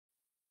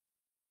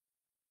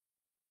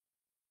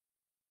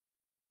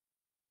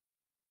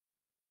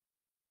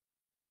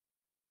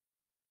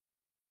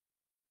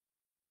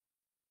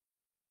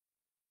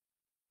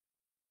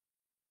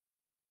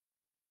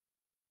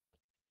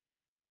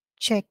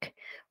Check.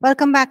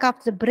 Welcome back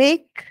after the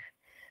break.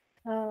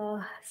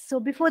 So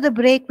before the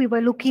break, we were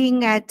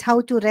looking at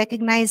how to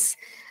recognize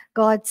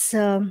God's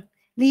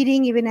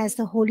leading, even as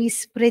the Holy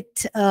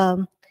Spirit,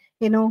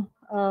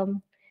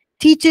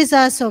 teaches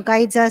us or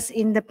guides us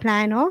in the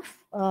plan of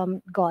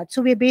God.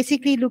 So we're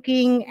basically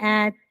looking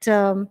at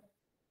the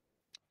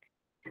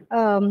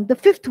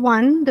fifth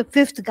one, the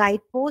fifth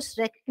guidepost: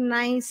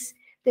 recognize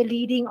the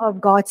leading of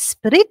God's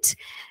Spirit.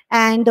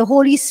 And the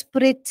Holy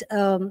Spirit,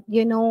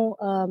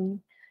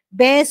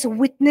 bears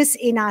witness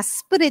in our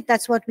spirit.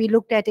 That's what we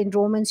looked at in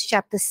Romans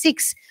chapter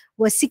 6,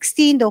 verse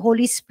 16. The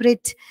Holy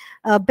Spirit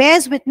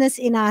bears witness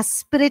in our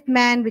spirit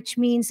man, which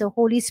means the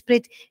Holy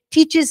Spirit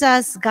teaches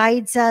us,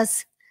 guides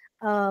us,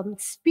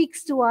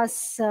 speaks to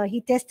us.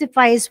 He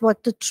testifies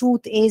what the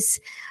truth is.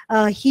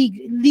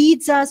 He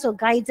leads us or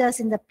guides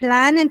us in the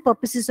plan and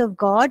purposes of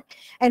God.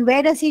 And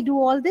where does he do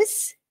all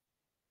this?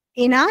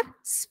 In our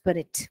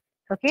spirit.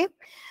 Okay.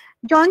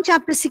 John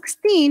chapter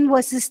 16,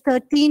 verses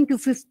 13 to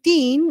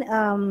 15.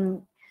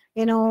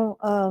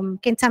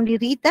 Can somebody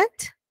read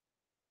that?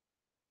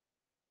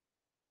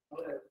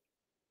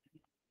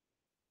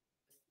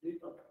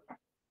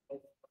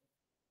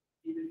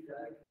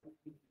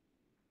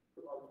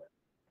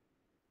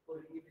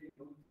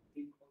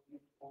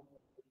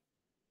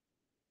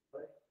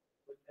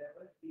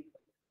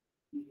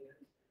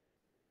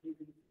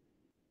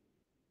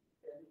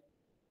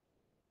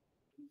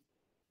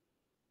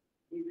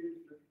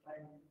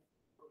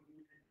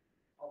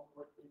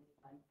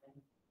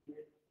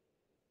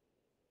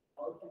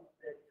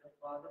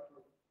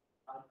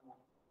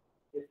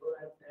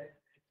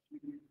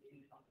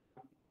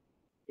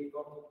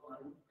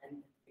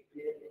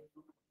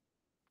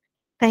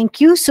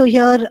 Thank you. So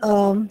here,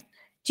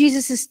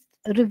 Jesus is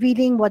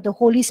revealing what the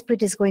Holy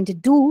Spirit is going to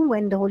do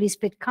when the Holy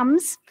Spirit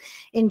comes.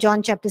 In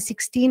John chapter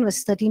 16,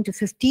 verse 13 to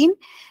 15,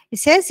 it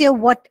says here,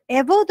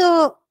 whatever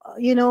the,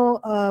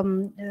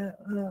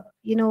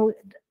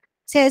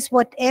 says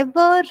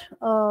whatever,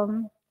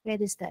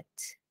 where is that?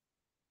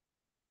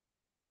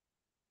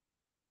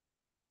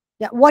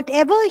 Yeah,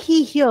 whatever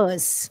he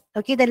hears,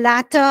 okay, the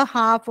latter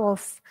half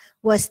of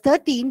verse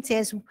 13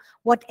 says,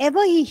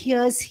 whatever he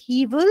hears,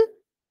 he will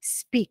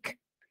speak.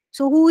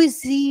 So who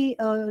is he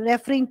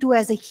referring to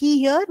as a he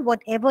here?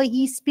 Whatever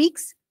he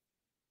speaks.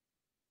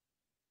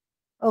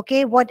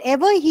 Okay,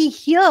 whatever he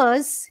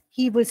hears,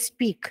 he will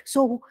speak.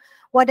 So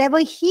whatever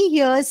he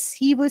hears,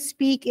 he will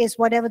speak is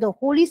whatever the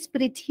Holy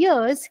Spirit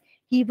hears,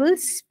 he will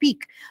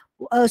speak.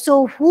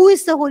 So who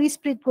is the Holy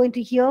Spirit going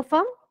to hear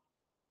from?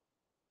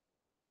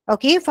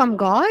 Okay, from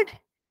God,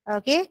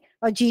 okay,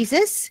 or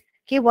Jesus.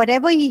 Okay,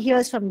 whatever he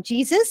hears from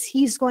Jesus,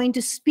 he's going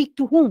to speak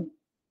to whom?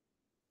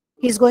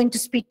 He's going to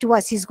speak to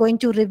us. He's going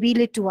to reveal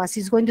it to us.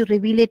 He's going to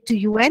reveal it to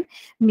you and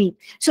me.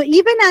 So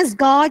even as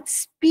God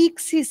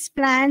speaks his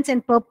plans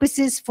and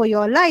purposes for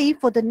your life,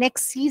 for the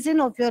next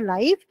season of your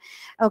life,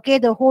 okay,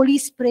 the Holy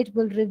Spirit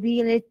will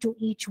reveal it to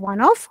each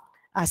one of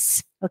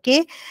us.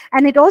 Okay,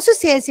 and it also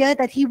says here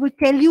that he will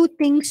tell you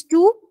things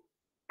to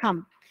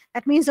come.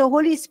 That means the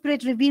Holy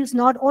Spirit reveals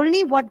not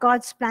only what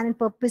God's plan and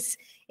purpose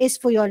is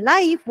for your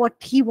life, what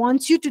he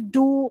wants you to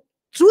do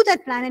through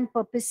that plan and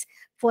purpose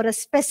for a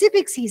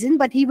specific season,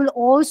 but he will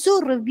also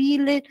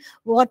reveal it,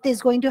 what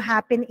is going to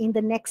happen in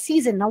the next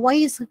season. Now, why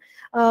is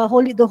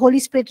the Holy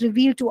Spirit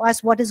reveal to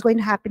us what is going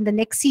to happen the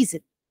next season?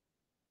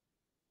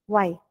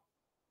 Why?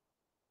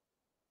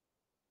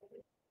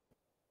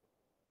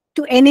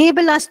 To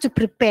enable us to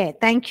prepare.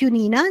 Thank you,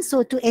 Nina.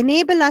 So to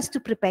enable us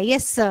to prepare.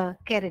 Yes,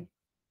 Karen.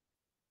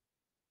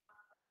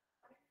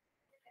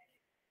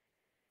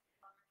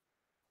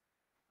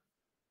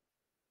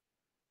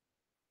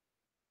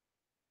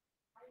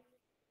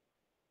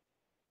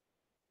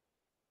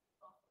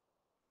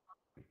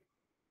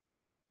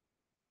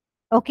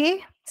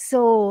 Okay,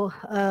 so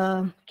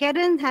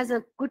Karen has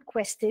a good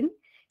question.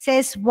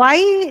 Says,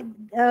 why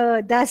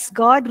does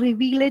God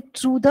reveal it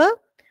through the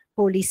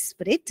Holy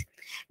Spirit?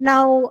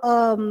 Now,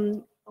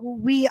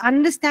 we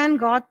understand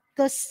God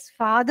the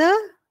Father,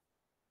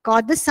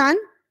 God the Son,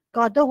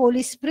 God the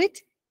Holy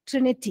Spirit,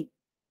 Trinity.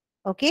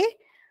 Okay,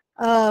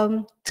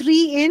 3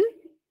 in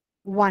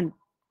 1,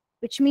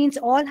 which means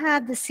all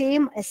have the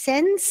same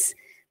essence,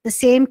 the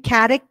same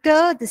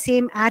character, the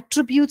same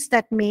attributes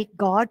that make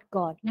God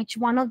God. Each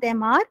one of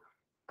them are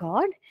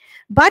God,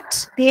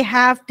 but they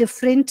have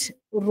different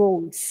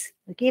roles.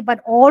 Okay, but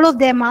all of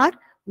them are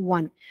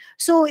one.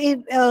 So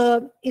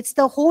it's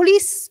the Holy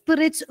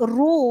Spirit's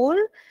role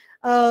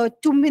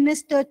to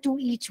minister to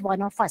each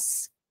one of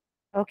us.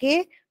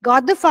 Okay,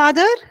 God the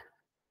Father,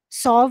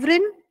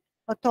 sovereign,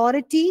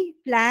 authority,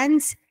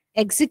 plans,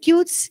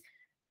 executes.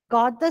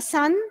 God the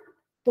Son,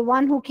 the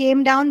one who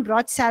came down,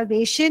 brought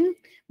salvation,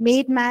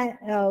 made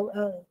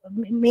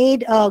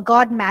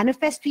God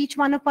manifest to each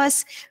one of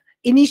us,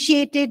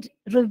 initiated,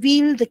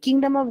 revealed the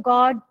kingdom of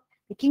God,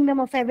 the kingdom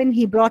of heaven.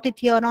 He brought it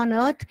here on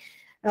earth.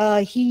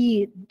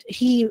 He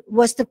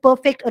was the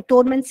perfect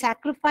atonement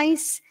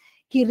sacrifice.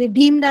 He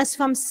redeemed us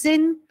from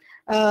sin.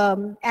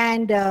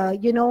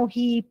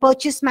 He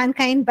purchased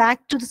mankind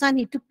back to the Son.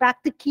 He took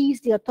back the keys,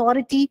 the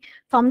authority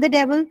from the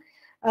devil.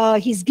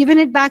 He's given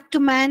it back to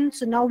man.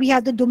 So now we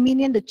have the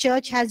dominion. The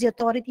church has the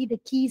authority, the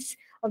keys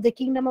of the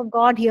kingdom of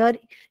God here.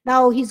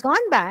 Now he's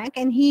gone back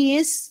and he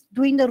is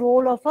doing the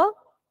role of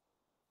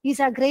he's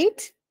a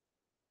great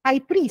high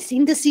priest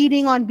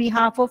interceding on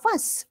behalf of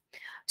us.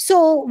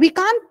 So we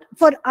can't,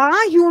 for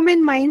our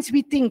human minds,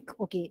 we think,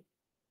 okay,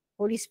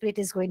 Holy Spirit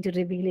is going to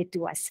reveal it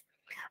to us.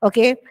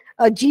 Okay,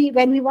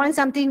 when we want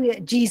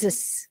something,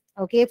 Jesus,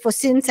 okay, for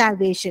sin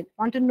salvation,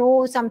 want to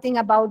know something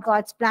about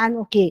God's plan,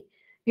 okay,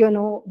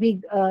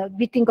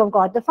 we think of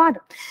God the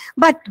Father.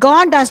 But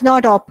God does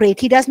not operate.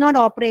 He does not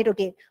operate,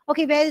 okay,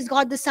 where is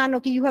God the Son?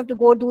 Okay, you have to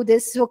go do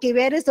this. Okay,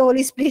 where is the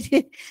Holy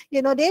Spirit?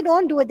 They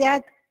don't do it. They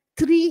are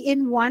three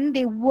in one.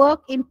 They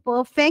work in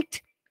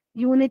perfect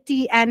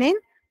unity and in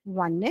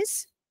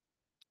oneness.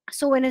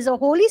 So when it's the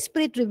Holy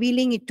Spirit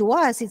revealing it to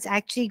us, it's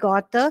actually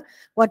got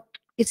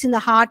it's in the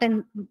heart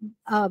and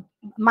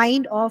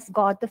mind of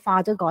God the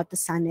Father, God the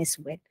Son as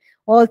well.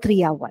 All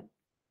three are one.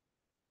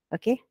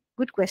 Okay,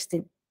 good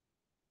question.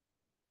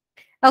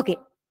 Okay,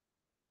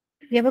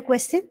 you have a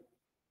question?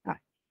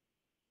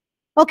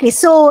 Okay,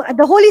 so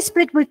the Holy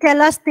Spirit will tell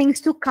us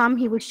things to come.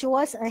 He will show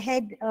us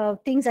ahead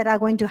things that are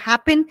going to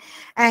happen,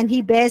 and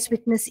he bears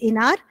witness in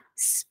our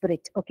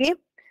spirit. Okay,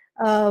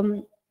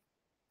 now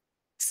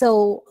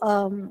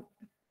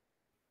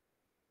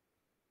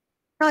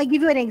I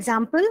give you an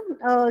example.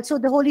 So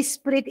the Holy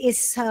Spirit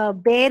is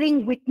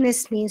bearing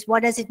witness means,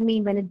 what does it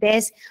mean when it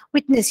bears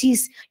witness?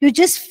 You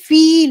just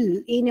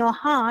feel in your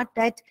heart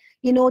that,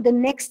 the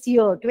next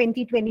year,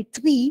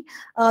 2023,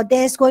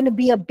 there's going to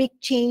be a big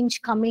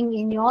change coming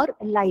in your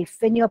life.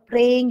 When you're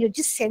praying, you're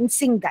just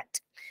sensing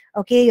that.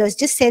 Okay, you're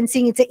just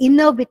sensing, it's an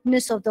inner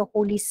witness of the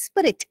Holy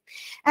Spirit.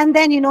 And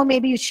then,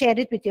 maybe you share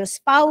it with your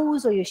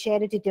spouse, or you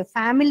share it with your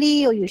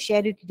family, or you share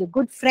it with your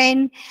good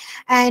friend.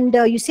 And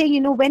you say,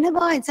 whenever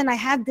I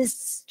have this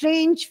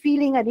strange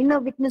feeling, an inner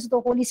witness of the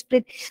Holy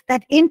Spirit,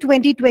 that in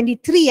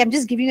 2023, I'm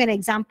just giving you an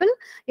example,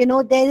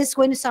 there is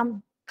going to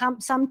some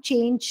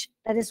change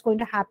that is going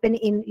to happen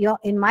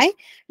in my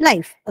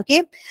life.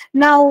 Okay,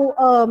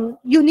 now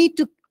you need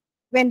to,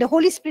 when the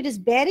Holy Spirit is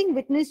bearing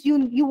witness,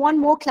 you want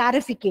more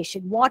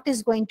clarification. What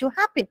is going to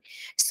happen?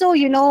 So,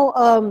 you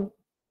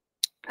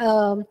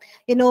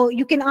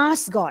can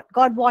ask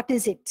God, what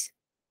is it?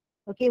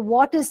 Okay,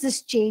 what is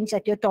this change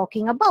that you're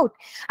talking about?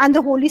 And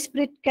the Holy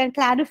Spirit can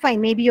clarify.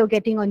 Maybe you're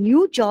getting a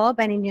new job,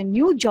 and in your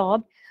new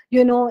job,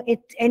 it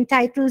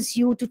entitles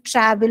you to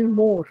travel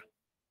more.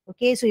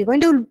 Okay, so you're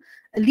going to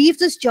leave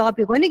this job,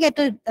 you're going to get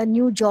a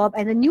new job,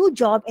 and the new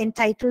job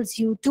entitles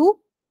you to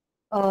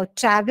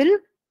travel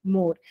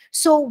more.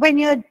 So when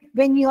you're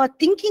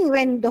thinking,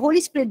 when the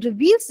Holy Spirit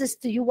reveals this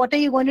to you, what are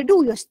you going to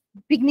do? You're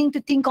beginning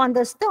to think on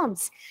those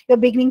terms. You're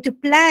beginning to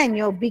plan.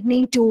 You're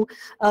beginning to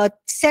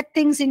set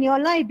things in your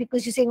life,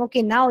 because you're saying,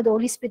 okay, now the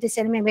Holy Spirit is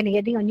telling me I'm going to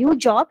get a new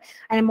job,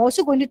 and I'm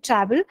also going to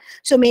travel.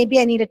 So maybe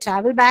I need a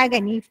travel bag. I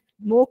need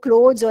more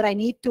clothes, or I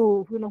need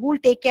to, who will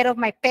take care of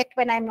my pet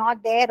when I'm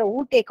not there, or who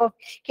will take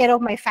care of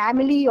my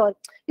family, or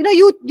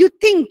you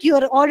think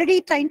you're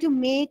already trying to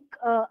make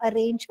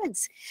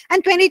arrangements.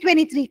 And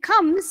 2023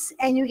 comes,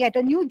 and you get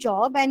a new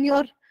job, and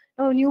your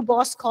new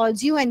boss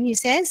calls you, and he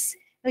says,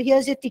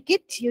 here's your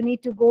ticket, you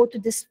need to go to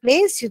this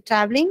place, you're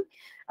traveling,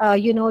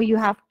 you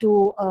have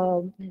to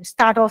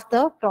start off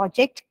the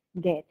project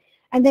there.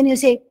 And then you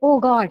say, oh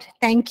God,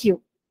 thank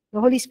you, the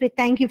Holy Spirit,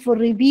 thank you for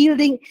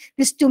revealing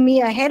this to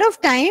me ahead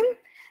of time,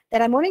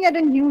 that I'm going to get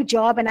a new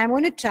job, and I'm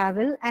going to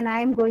travel, and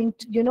I'm going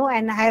to,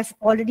 and I have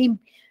already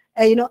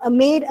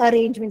made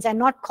arrangements. I'm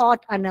not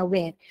caught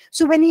unaware.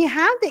 So when you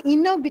have the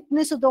inner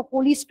witness of the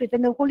Holy Spirit,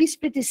 and the Holy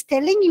Spirit is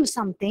telling you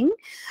something,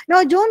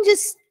 now don't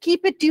just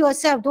keep it to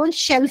yourself. Don't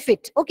shelf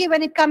it. Okay,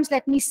 when it comes,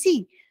 let me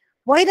see.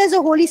 Why does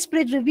the Holy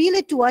Spirit reveal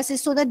it to us?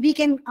 Is so that we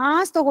can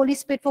ask the Holy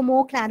Spirit for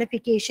more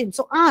clarification.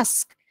 So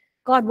ask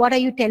God, what are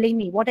you telling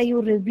me? What are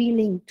you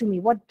revealing to me?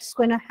 What's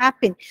going to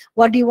happen?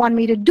 What do you want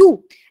me to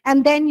do?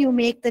 And then you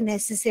make the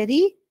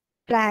necessary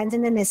plans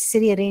and the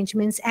necessary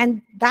arrangements.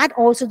 And that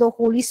also the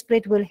Holy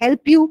Spirit will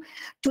help you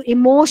to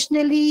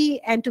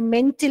emotionally and to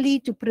mentally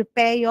to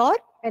prepare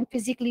and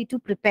physically to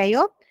prepare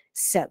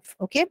yourself.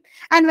 Okay.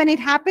 And when it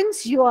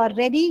happens, you are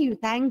ready, you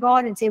thank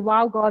God and say,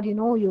 wow, God,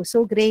 you're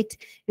so great.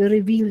 You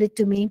revealed it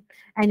to me,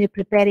 and you're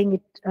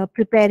preparing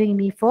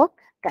me for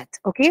that.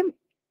 Okay.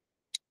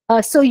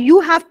 So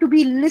you have to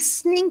be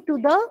listening to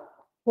the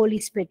Holy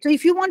Spirit. So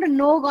if you want to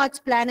know God's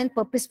plan and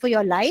purpose for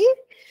your life,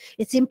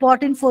 it's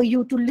important for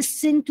you to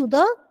listen to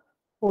the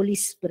Holy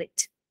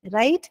Spirit,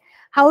 right?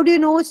 How do you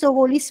know the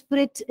Holy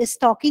Spirit is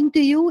talking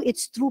to you?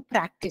 It's through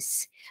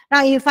practice.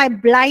 Now, if I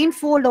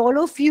blindfold all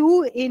of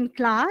you in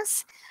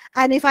class,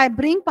 and if I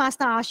bring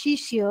Pastor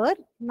Ashish here,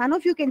 none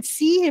of you can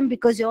see him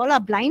because you all are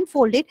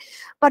blindfolded.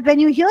 But when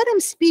you hear him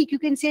speak, you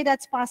can say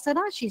that's Pastor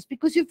Ashish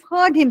because you've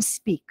heard him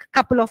speak a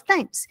couple of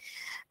times.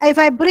 If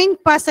I bring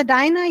Pastor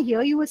Dinah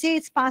here, you will say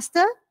it's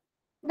Pastor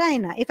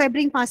Dinah. If I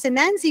bring Pastor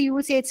Nancy, you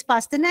will say it's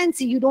Pastor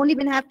Nancy. You don't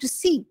even have to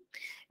see.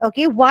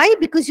 Okay, why?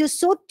 Because you're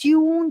so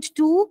tuned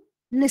to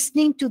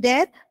listening to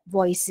their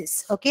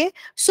voices. Okay,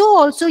 so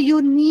also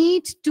you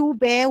need to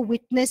bear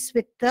witness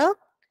with the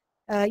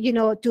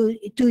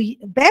to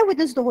bear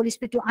witness to the Holy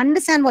Spirit, to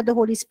understand what the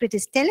Holy Spirit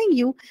is telling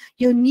you,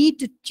 you need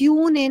to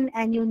tune in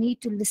and you need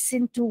to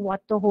listen to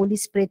what the Holy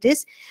Spirit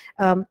is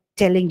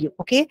telling you.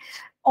 Okay.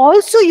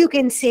 Also, you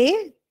can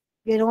say,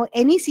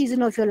 any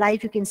season of your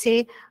life, you can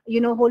say,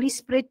 Holy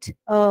Spirit,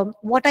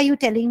 what are you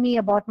telling me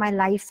about my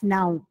life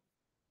now?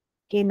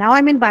 Okay, now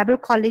I'm in Bible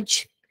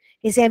college.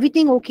 Is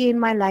everything okay in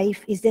my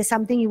life? Is there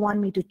something you want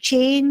me to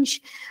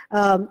change?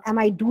 Am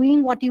I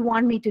doing what you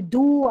want me to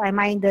do? Am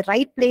I in the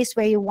right place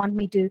where you want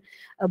me to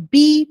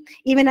be?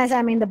 Even as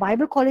I'm in the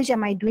Bible college,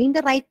 am I doing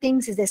the right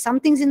things? Is there some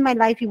things in my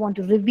life you want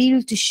to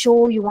reveal, to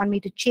show, you want me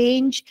to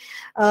change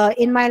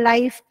in my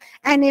life?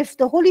 And if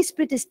the Holy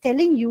Spirit is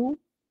telling you,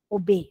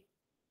 obey.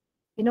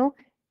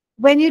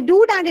 When you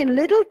do that in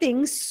little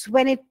things,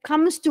 when it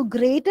comes to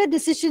greater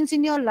decisions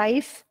in your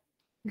life,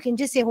 you can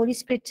just say, Holy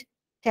Spirit,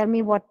 tell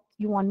me what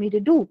you want me to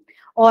do.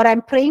 Or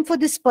I'm praying for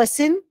this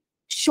person,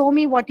 show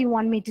me what you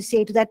want me to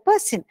say to that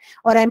person.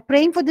 Or I'm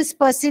praying for this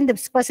person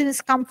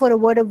has come for a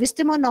word of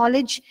wisdom or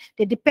knowledge,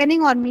 they're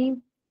depending on me,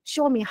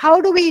 show me.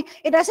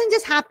 It doesn't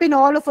just happen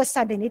all of a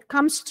sudden, it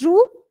comes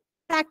through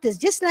practice.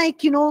 Just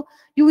like, you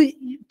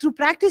through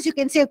practice, you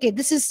can say, okay,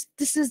 this is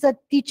the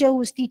teacher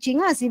who's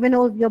teaching us, even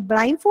though you're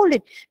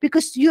blindfolded,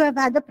 because you have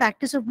had the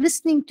practice of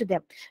listening to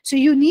them. So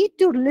you need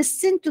to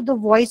listen to the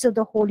voice of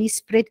the Holy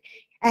Spirit.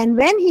 And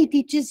when he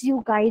teaches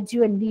you, guides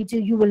you, and leads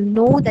you, you will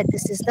know that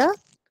this is the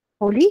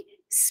Holy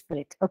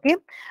Spirit. Okay.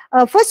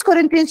 1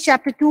 Corinthians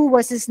chapter 2,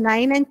 verses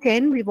 9 and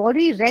 10. We've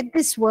already read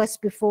this verse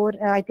before,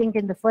 I think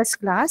in the first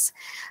class.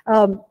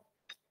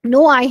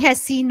 No eye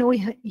has seen, no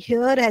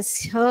ear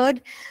has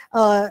heard,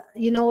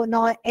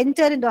 nor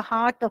enter in the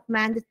heart of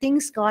man the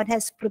things God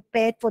has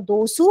prepared for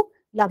those who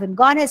love him.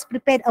 God has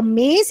prepared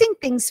amazing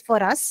things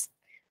for us,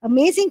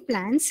 amazing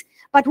plans,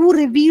 but who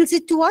reveals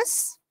it to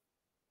us?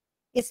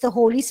 It's the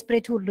Holy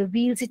Spirit who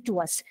reveals it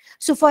to us.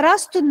 So for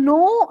us to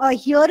know,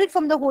 hear it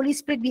from the Holy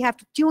Spirit, we have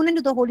to tune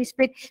into the Holy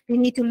Spirit. We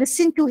need to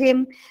listen to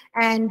him.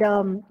 And,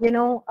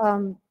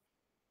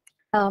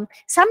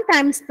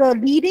 sometimes the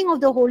leading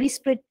of the Holy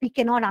Spirit we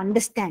cannot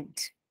understand,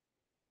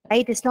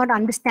 right? It's not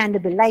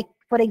understandable. Like,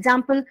 for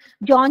example,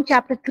 John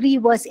chapter 3,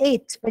 verse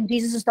 8, when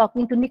Jesus is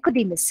talking to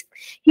Nicodemus,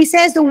 he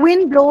says, the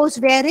wind blows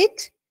where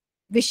it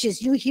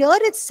wishes. You hear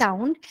its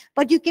sound,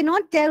 but you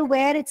cannot tell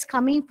where it's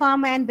coming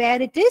from and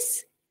where it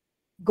is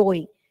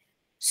going.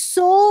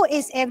 So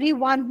is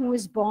everyone who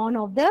is born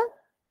of the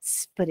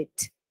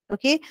Spirit.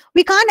 Okay?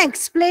 We can't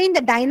explain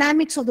the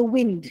dynamics of the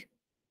wind.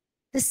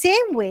 The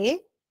same way,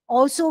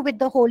 also with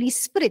the Holy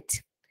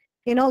Spirit.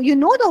 You know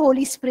the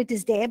Holy Spirit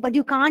is there, but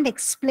you can't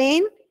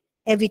explain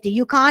everything.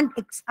 You can't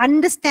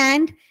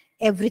understand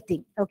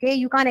everything. Okay?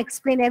 You can't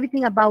explain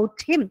everything about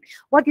him.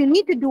 What you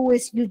need to do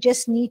is you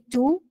just need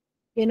to,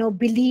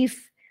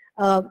 believe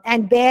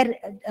and bear,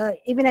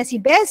 even as he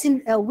bears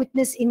in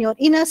witness in your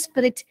inner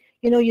spirit,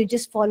 you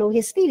just follow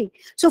his leading.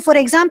 So, for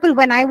example,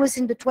 when I was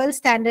in the 12th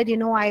standard,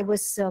 I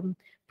was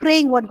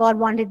praying what God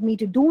wanted me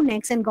to do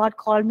next, and God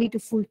called me to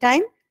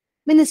full-time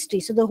ministry.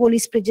 So the Holy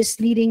Spirit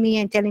just leading me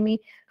and telling me,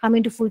 come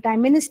into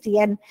full-time ministry.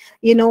 And,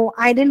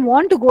 I didn't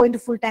want to go into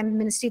full-time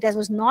ministry. That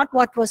was not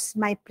what was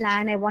my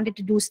plan. I want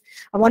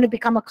to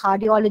become a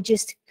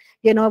cardiologist.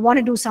 I want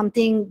to do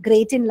something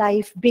great in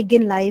life, big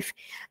in life.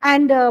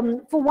 And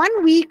for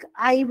 1 week,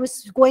 I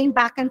was going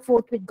back and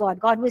forth with God.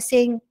 God was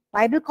saying,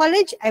 Bible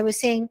college. I was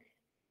saying,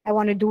 I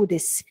want to do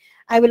this.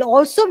 I will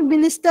also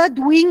minister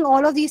doing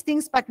all of these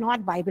things, but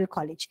not Bible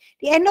college.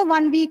 The end of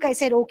 1 week, I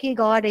said, okay,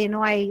 God,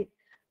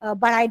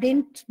 but I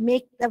didn't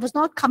that was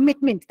not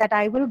commitment that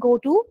I will go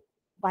to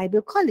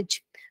Bible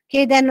college.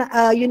 Okay, then,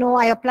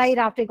 I applied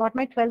after I got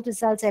my 12th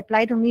results. I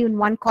applied only in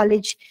one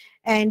college,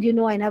 and,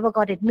 I never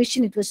got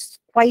admission. It was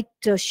quite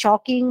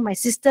shocking. My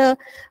sister,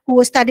 who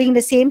was studying in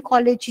the same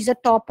college, she's a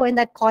topper in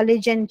that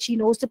college, and she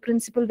knows the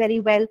principal very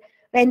well,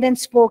 went and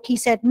spoke. He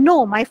said,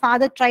 no, my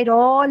father tried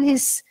all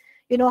his,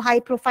 high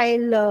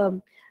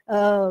profile,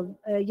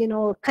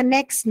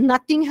 connects,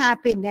 nothing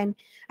happened.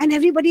 And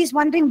everybody is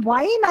wondering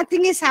why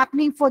nothing is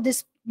happening for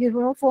this,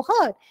 for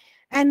her.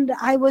 And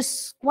I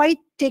was quite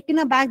taken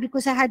aback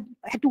because I had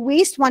to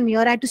waste 1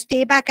 year. I had to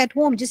stay back at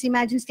home. Just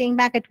imagine staying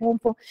back at home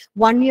for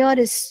 1 year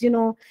is,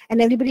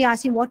 and everybody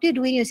asking what you're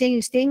doing. You're saying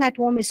you're staying at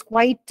home is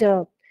quite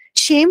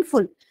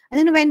shameful. And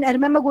then when I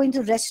remember going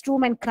to the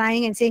restroom and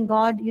crying and saying,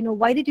 God,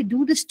 why did you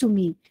do this to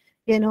me?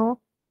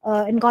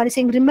 And God is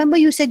saying, remember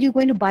you said you're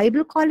going to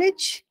Bible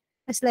college?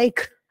 It's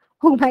like,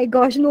 oh my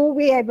gosh, no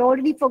way. I've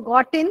already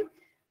forgotten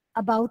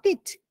about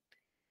it.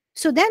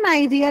 So then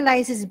I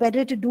realized it's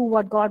better to do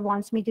what God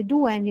wants me to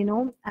do.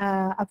 And,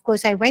 of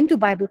course, I went to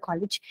Bible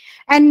college.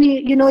 And,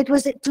 it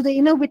was to the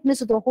inner witness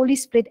of the Holy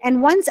Spirit.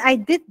 And once I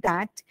did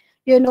that,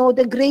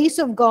 the grace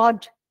of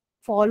God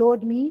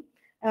followed me.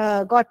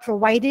 God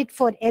provided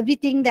for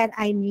everything that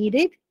I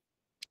needed,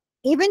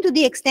 even to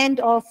the extent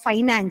of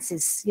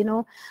finances.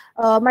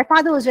 My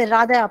father was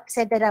rather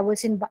upset that I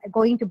was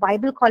going to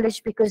Bible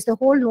college, because the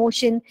whole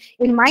notion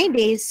in my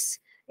days,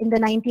 in the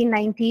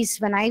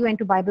 1990s, when I went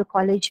to Bible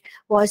college,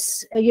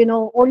 was,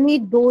 only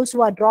those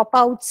who are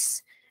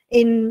dropouts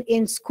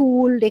in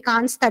school, they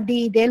can't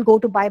study, they'll go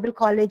to Bible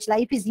college.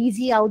 Life is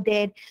easy out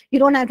there. You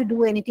don't have to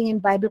do anything in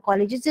Bible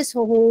college. It's just a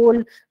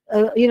whole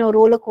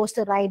roller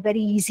coaster ride,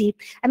 very easy.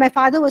 And my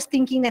father was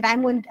thinking that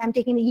I'm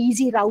taking an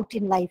easy route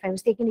in life. I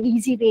was taking an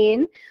easy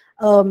way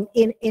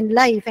in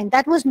life, and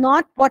that was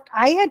not what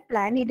I had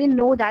planned. He didn't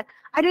know that.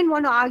 I didn't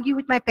want to argue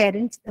with my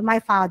parents, my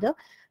father.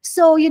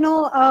 So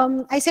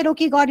I said,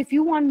 okay, God, if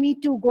you want me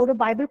to go to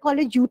Bible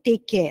college, you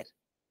take care.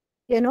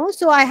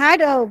 So I had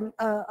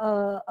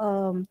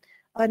an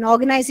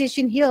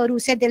organization here who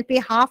said they'll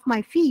pay half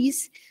my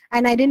fees,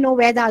 and I didn't know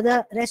where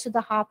the rest of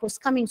the half was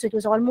coming. So it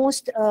was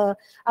almost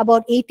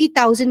about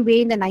 80,000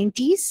 way in the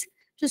 90s,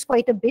 which was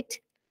quite a bit.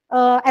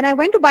 And I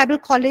went to Bible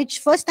college.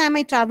 First time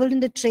I traveled in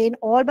the train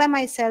all by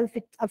myself.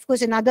 Of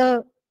course,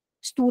 another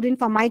student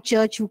from my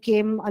church who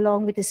came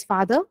along with his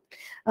father.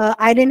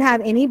 I didn't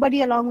have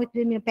anybody along with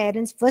me, my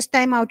parents. First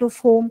time out of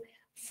home.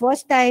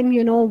 First time,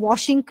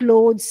 washing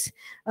clothes.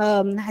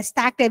 I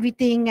stacked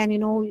everything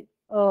and,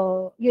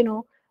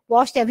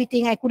 washed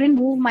everything. I couldn't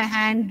move my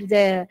hand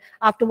there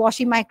after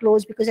washing my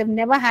clothes because I've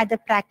never had the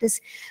practice.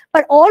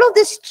 But all of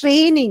this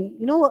training,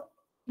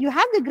 you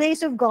have the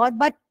grace of God,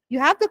 but you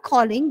have the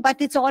calling,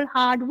 but it's all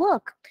hard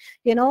work,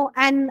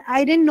 and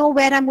I didn't know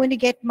where I'm going to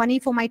get money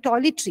for my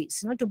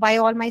toiletries, to buy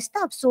all my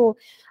stuff. So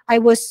I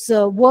was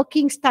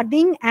working,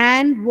 studying,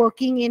 and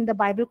working in the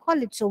Bible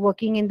college. So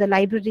working in the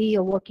library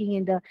or working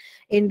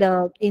in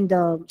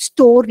the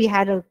store. We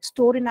had a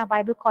store in our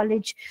Bible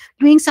college,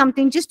 doing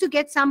something just to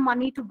get some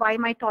money to buy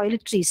my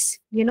toiletries,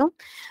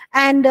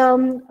 and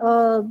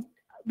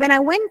when I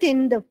went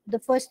in the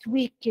first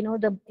week,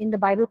 in the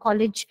Bible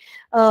college,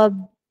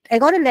 I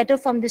got a letter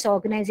from this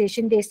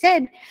organization. They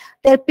said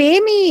they'll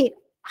pay me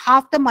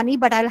half the money,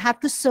 but I'll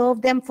have to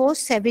serve them for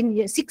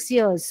 6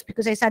 years,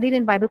 because I studied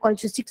in Bible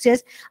college for 6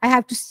 years. I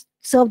have to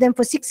serve them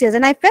for 6 years.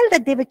 And I felt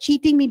that they were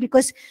cheating me,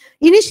 because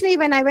initially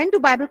when I went to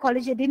Bible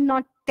college, they did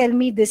not tell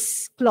me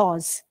this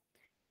clause.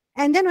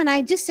 And then when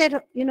I just said,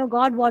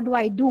 God, what do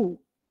I do?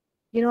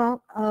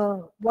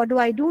 What do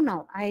I do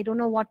now? I don't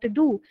know what to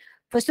do.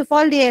 First of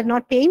all, they are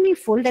not paying me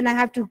full. Then I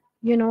have to,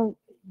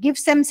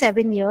 give them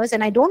 7 years,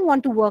 and I don't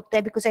want to work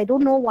there because I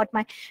don't know what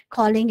my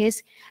calling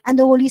is. And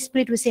the Holy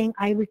Spirit was saying,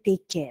 I will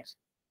take care.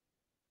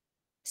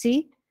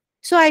 See?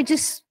 So I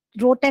just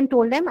wrote and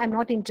told them, I'm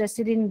not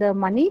interested in the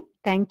money.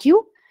 Thank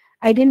you.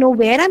 I didn't know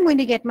where I'm going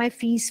to get my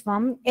fees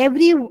from.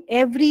 Every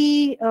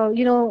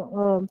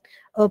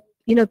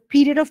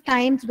period of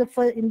time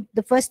in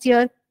the first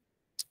year,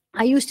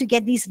 I used to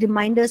get these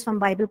reminders from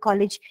Bible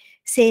college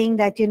saying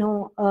that,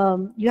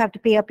 you have to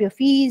pay up your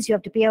fees, you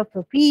have to pay up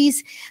your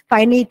fees.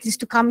 Finally, it is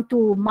to come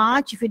to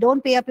March. If you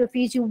don't pay up your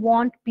fees, you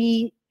won't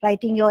be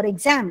writing your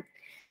exam.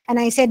 And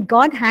I said,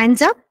 God,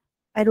 hands up.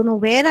 I don't know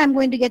where I'm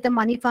going to get the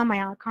money from.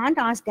 I can't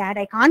ask Dad.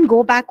 I can't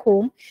go back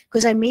home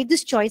because I made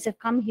this choice. I've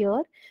come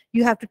here.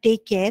 You have to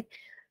take care.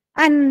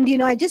 And,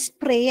 I just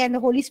pray, and the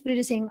Holy Spirit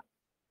is saying,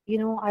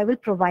 I will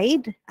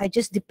provide. I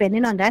just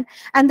depended on that.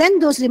 And then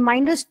those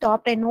reminders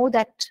stopped. I know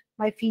that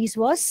my fees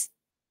was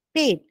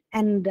paid.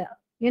 And,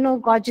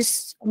 God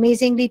just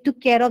amazingly took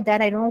care of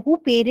that. I don't know who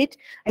paid it.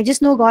 I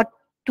just know God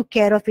took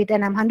care of it.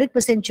 And I'm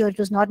 100% sure it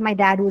was not my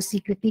dad who was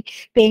secretly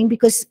paying,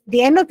 because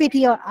the end of it,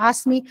 he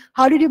asked me,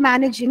 how did you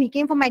manage? And he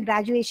came for my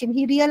graduation.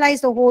 He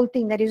realized the whole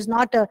thing, that it was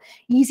not a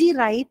easy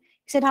ride.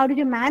 He said, how did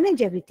you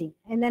manage everything?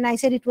 And then I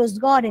said, it was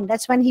God. And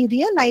that's when he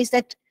realized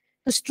that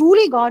it was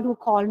truly God who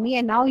called me,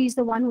 and now he's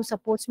the one who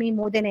supports me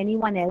more than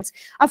anyone else.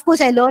 Of course,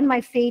 I learned my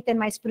faith and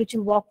my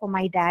spiritual walk from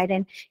my dad,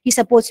 and he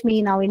supports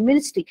me now in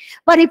ministry.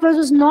 But if it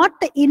was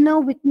not the inner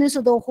witness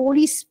of the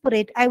Holy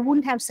Spirit, I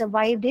wouldn't have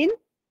survived in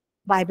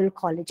Bible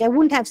college. I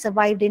wouldn't have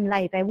survived in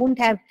life. I wouldn't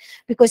have,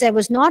 because I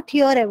was not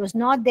here, I was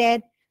not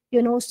there.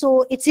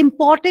 So it's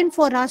important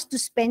for us to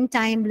spend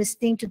time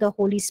listening to the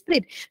Holy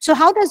Spirit. So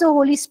how does the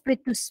Holy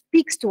Spirit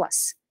speaks to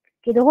us?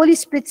 Okay, the Holy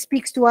Spirit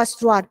speaks to us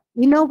through our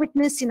inner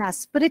witness in our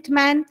spirit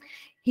man.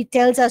 He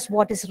tells us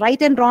what is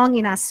right and wrong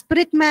in our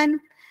spirit man.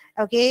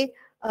 Okay.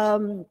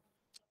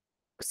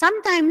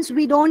 Sometimes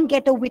we don't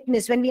get a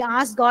witness when we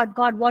ask God,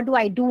 what do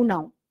I do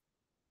now?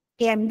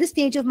 Okay, I'm in this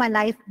stage of my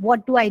life.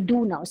 What do I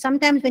do now?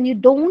 Sometimes when you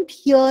don't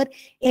hear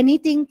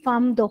anything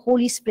from the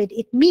Holy Spirit,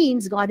 it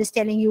means God is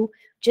telling you,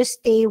 just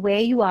stay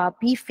where you are,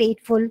 be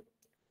faithful,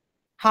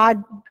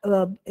 hard,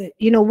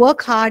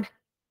 work hard,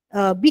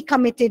 be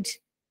committed.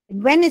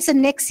 When it's the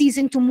next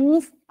season to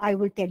move, I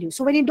will tell you.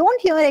 So when you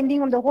don't hear anything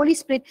from the Holy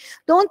Spirit,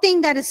 don't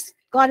think that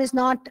God is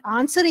not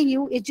answering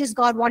you. It's just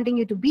God wanting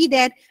you to be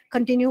there,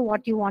 continue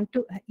what you want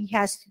to, He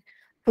has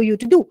for you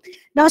to do.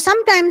 Now,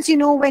 sometimes,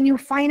 when you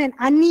find an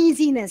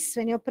uneasiness,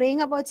 when you're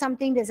praying about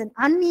something, there's an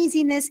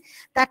uneasiness,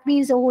 that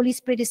means the Holy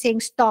Spirit is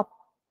saying, stop,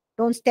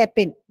 don't step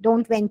in,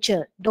 don't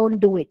venture, don't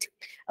do it.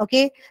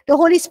 Okay. The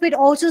Holy Spirit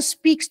also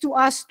speaks to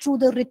us through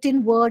the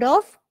written word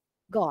of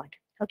God.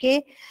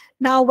 Okay.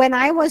 Now, when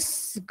I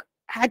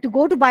had to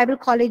go to Bible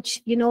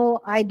college,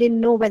 I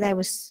didn't know whether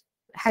I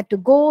had to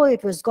go.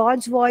 It was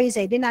God's voice.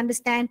 I didn't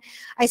understand.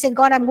 I said,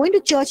 God, I'm going to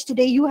church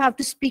today. You have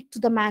to speak to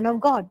the man of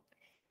God.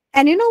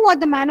 And you know what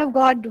the man of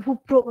God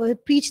who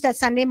preached that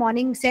Sunday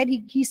morning said?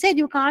 He said,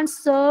 you can't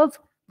serve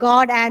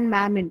God and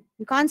mammon.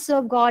 You can't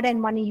serve God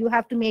and money. You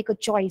have to make a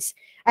choice.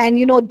 And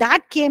you know,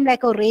 that came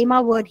like a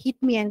rhema word, hit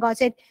me. And God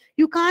said,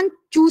 you can't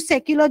choose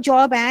secular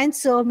job and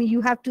serve me.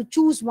 You have to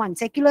choose one,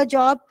 secular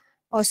job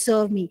or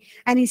serve me.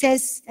 And he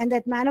says, and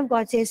that man of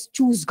God says,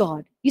 choose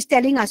God. He's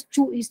telling us,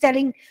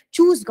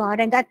 choose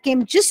God. And that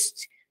came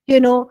just, you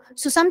know,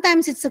 so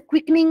sometimes it's a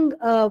quickening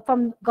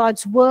from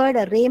God's word,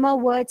 a rhema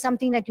word,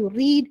 something that you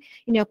read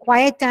in your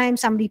quiet time,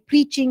 somebody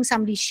preaching,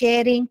 somebody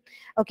sharing.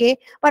 Okay.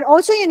 But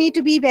also you need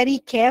to be very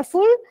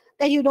careful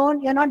that you're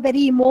not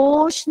very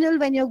emotional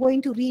when you're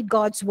going to read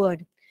God's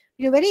word.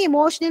 You're very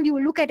emotional. You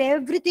will look at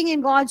everything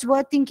in God's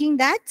word thinking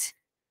that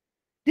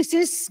this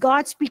is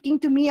God speaking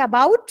to me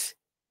about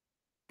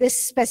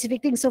this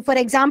specific thing. So for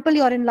example,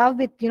 you're in love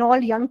with, you know,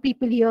 all young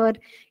people here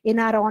in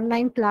our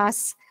online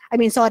class.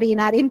 In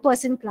our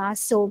in-person class.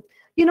 So,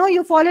 you know,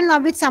 you fall in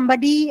love with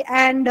somebody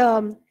and,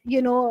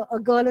 you know, a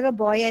girl or a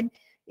boy. And,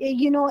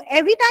 you know,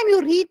 every time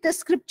you read the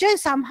scripture,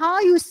 somehow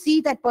you see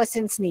that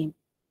person's name.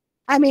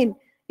 I mean,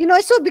 you know,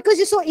 so because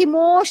you're so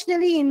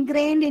emotionally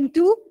ingrained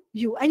into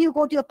you, and you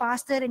go to your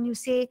pastor and you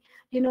say,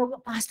 you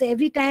know, pastor,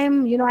 every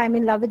time, you know, I'm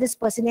in love with this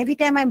person, every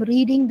time I'm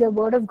reading the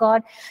word of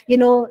God, this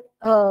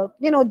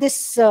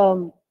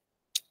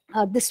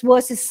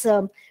verse is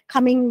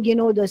coming, you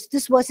know,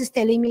 this verse is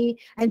telling me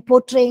and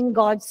portraying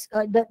God's,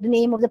 the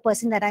name of the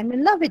person that I'm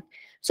in love with.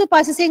 So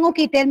pastor saying,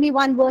 okay, tell me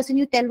one verse, and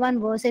you tell one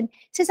verse, and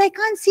says, I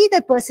can't see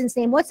that person's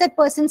name. What's that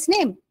person's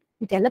name?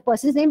 You tell the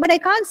person's name, but I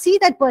can't see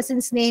that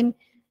person's name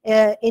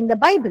in the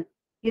Bible.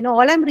 You know,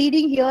 all I'm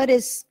reading here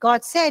is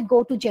God said,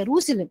 go to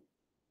Jerusalem.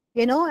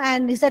 You know,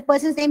 and is that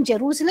person's name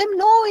Jerusalem?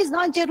 No, it's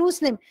not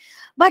Jerusalem.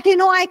 But, you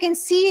know, I can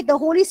see the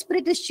Holy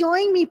Spirit is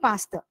showing me,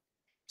 pastor.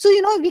 So,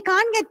 you know, we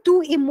can't get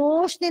too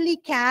emotionally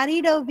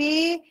carried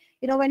away,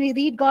 you know, when we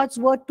read God's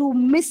word, to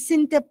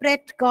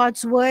misinterpret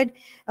God's word.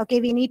 Okay,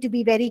 we need to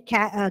be very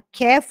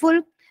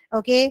careful.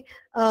 Okay,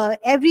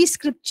 every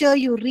scripture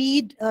you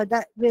read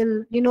that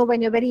will, you know,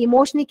 when you're very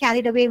emotionally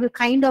carried away, will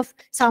kind of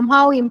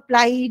somehow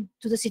imply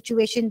to the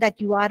situation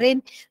that you are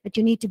in, that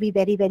you need to be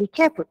very, very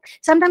careful.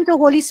 Sometimes the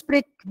Holy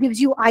Spirit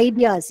gives you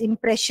ideas,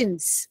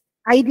 impressions,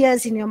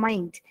 ideas in your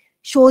mind,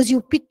 shows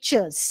you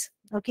pictures.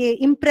 Okay,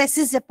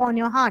 impresses upon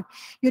your heart.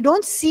 You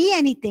don't see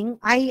anything.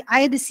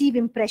 I receive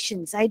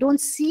impressions. I don't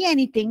see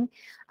anything.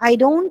 I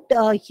don't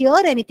hear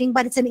anything,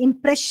 but it's an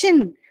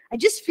impression. I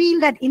just feel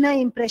that inner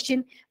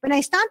impression. When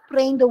I start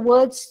praying, the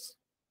words,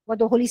 what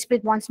the Holy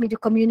Spirit wants me to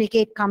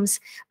communicate comes,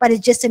 but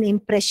it's just an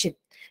impression.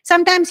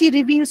 Sometimes he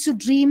reveals to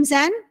dreams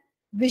and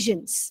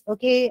visions.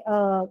 Okay,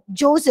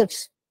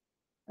 Joseph's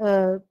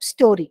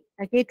story,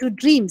 okay, to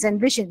dreams and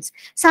visions,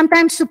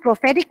 sometimes to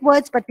prophetic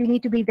words, but we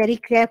need to be very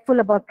careful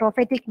about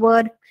prophetic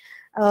word,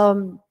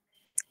 you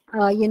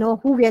know,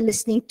 who we are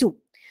listening to.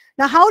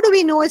 Now, how do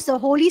we know it's the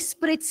Holy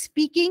Spirit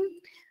speaking?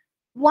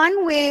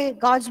 One way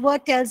God's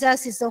word tells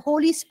us is the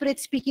Holy Spirit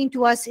speaking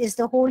to us is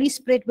the Holy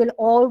Spirit will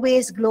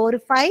always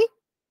glorify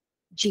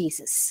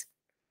Jesus.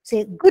 So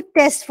a good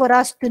test for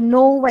us to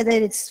know whether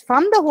it's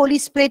from the Holy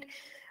Spirit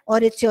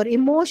or it's your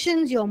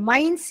emotions, your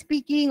mind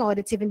speaking, or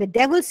it's even the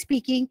devil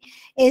speaking,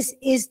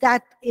 is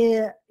that,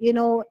 you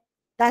know,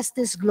 does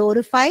this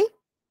glorify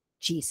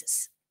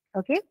Jesus?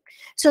 Okay,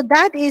 so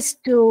that is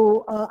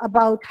to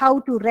about how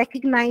to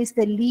recognize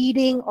the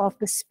leading of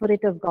the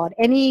Spirit of God.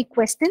 Any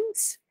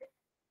questions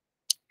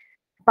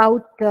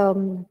about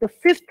the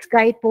fifth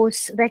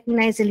guidepost,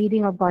 recognize the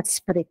leading of God's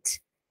Spirit?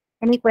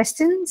 Any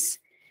questions?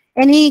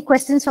 Any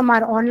questions from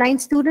our online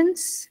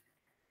students?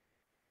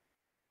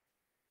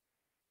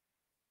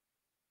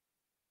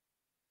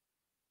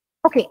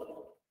 Okay,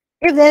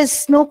 if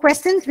there's no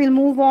questions, we'll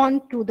move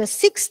on to the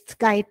sixth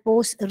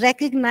guidepost,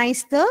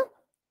 recognize the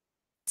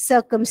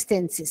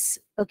circumstances.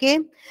 Okay,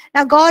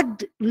 now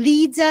God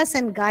leads us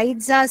and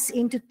guides us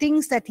into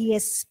things that he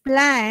has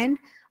planned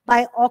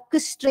by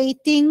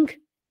orchestrating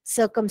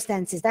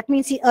circumstances. That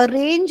means he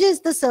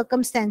arranges the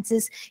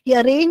circumstances, he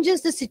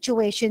arranges the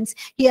situations,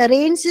 he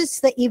arranges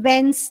the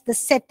events, the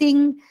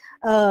setting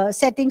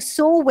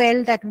so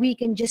well that we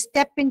can just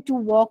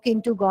walk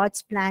into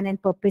God's plan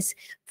and purpose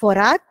for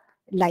our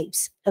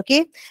lives.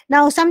 Okay,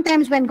 now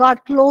sometimes when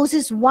God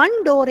closes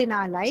one door in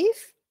our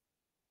life,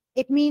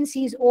 it means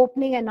he's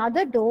opening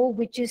another door,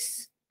 which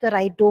is the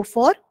right door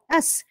for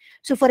us.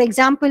 So for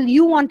example,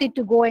 you wanted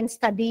to go and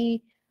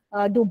study,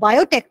 do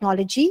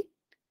biotechnology,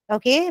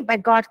 okay,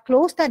 but God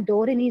closed that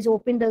door and he's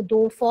opened the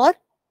door for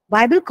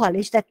Bible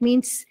college. That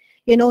means,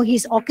 you know,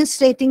 he's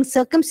orchestrating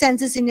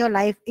circumstances in your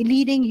life,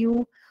 leading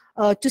you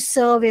to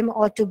serve him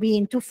or to be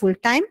into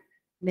full-time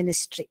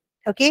ministry.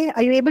 Okay,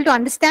 are you able to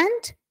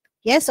understand?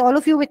 Yes, all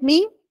of you with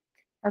me?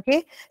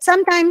 Okay,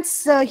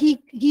 sometimes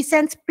he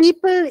sends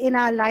people in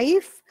our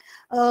life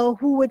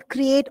who would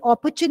create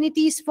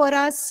opportunities for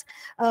us,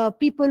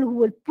 people who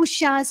will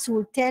push us, who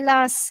will tell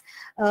us,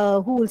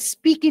 who will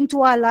speak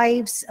into our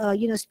lives,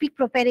 you know, speak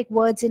prophetic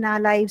words in our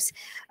lives.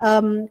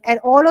 And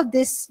all of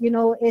this, you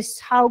know, is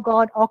how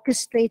God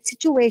orchestrates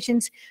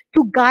situations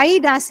to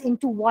guide us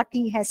into what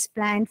he has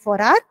planned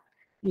for our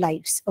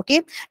lives.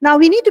 Okay, now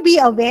we need to be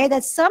aware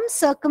that some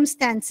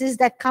circumstances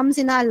that comes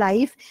in our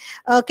life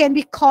can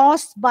be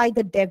caused by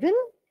the devil,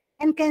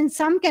 and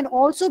some can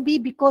also be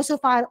because of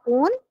our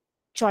own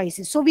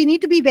choices. So we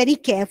need to be very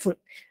careful.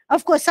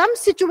 Of course, some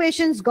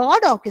situations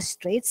God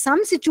orchestrates,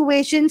 some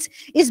situations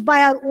is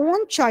by our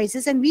own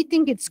choices and we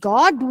think it's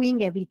God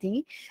doing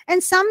everything,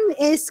 and some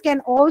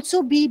can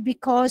also be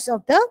because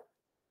of the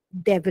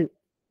devil.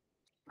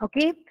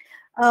 Okay,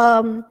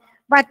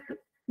 but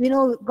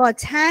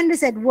God's hand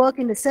is at work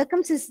in the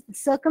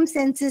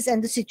circumstances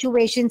and the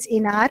situations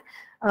in our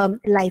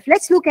life.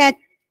 Let's look at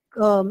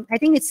I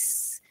think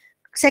it's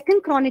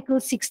 2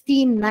 Chronicles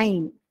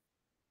 16:9.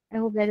 I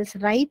hope that is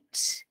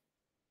right.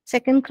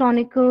 2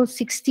 Chronicles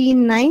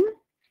 16:9.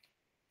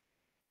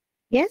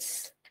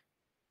 Yes.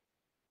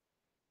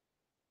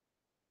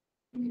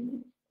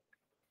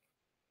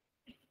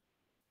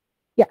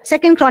 Yeah,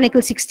 2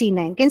 Chronicles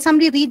 16:9. Can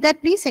somebody read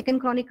that, please? 2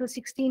 Chronicles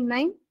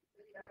 16:9.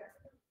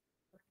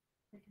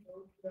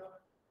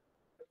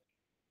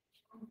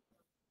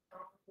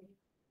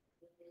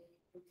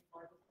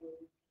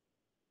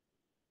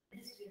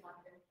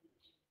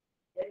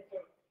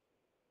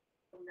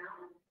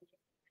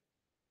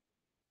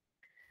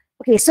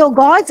 Okay, so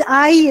God's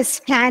eye is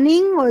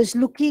scanning or is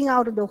looking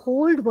out of the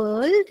whole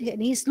world,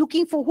 and he's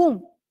looking for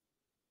whom?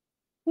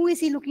 Who is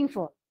he looking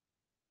for?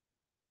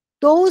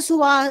 Those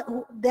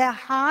their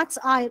hearts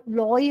are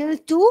loyal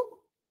to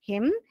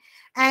him.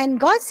 And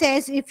God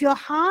says, if your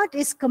heart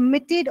is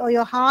committed or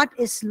your heart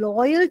is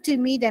loyal to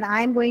me, then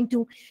I'm going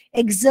to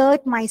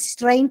exert my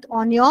strength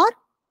on your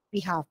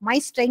behalf. My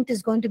strength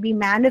is going to be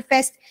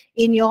manifest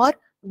in your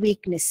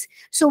weakness.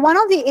 So one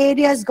of the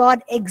areas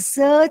God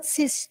exerts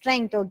his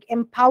strength or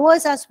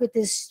empowers us with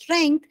his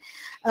strength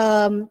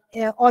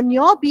on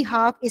your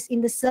behalf is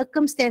in the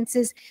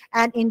circumstances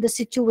and in the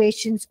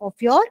situations of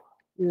your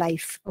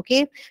life.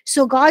 Okay,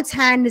 so God's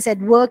hand is at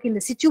work in the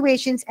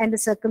situations and the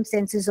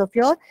circumstances of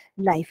your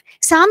life.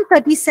 Psalm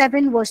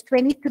 37 verse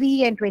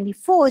 23 and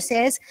 24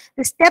 says,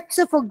 the steps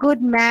of a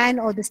good man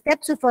or the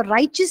steps of a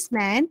righteous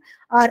man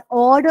are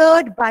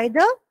ordered by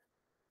the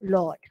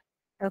Lord.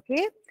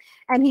 Okay,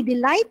 and he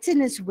delights in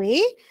his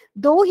way.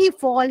 Though he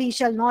fall, he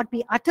shall not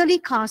be utterly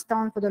cast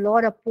down, for the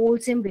Lord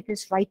upholds him with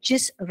his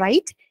righteous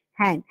right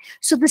hand.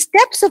 So the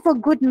steps of a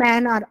good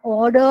man are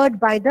ordered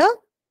by the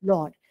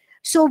Lord.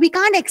 So we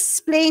can't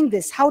explain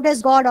this. How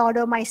does God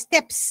order my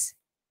steps?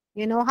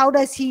 How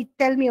does he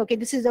tell me, okay,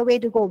 this is the way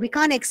to go? We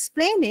can't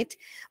explain it.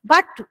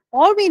 But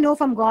all we know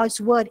from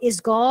God's word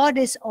is God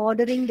is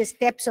ordering the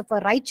steps of a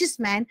righteous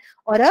man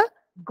or a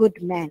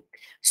good man.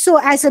 So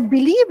as a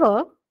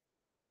believer,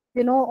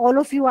 all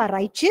of you are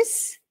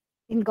righteous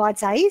in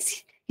God's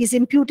eyes. He's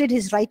imputed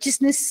his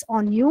righteousness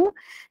on you.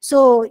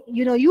 So,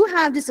 you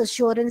have this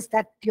assurance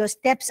that your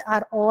steps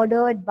are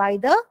ordered by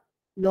the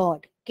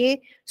Lord.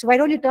 Okay, so why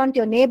don't you turn to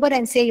your neighbor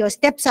and say, your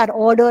steps are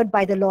ordered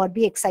by the Lord.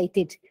 Be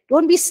excited.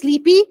 Don't be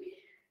sleepy.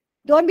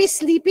 Don't be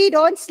sleepy.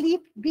 Don't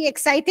sleep. Be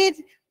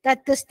excited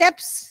that your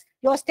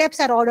steps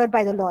are ordered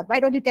by the Lord. Why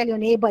don't you tell your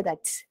neighbor that?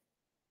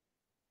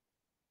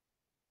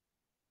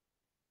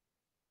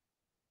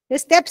 Your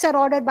steps are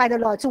ordered by the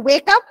Lord. So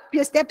wake up.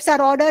 Your steps are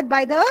ordered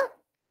by the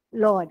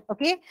Lord.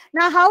 Okay.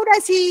 Now, how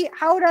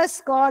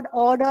does God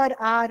order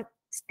our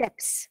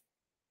steps?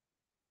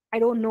 I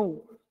don't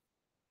know.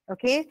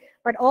 Okay,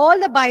 but all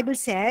the Bible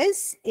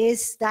says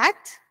is that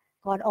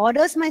God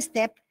orders my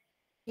step.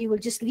 He will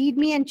just lead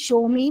me and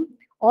show me.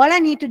 All I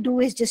need to do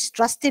is just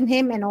trust in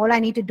him, and all I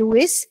need to do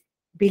is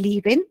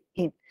believe in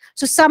him.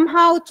 So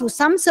somehow, through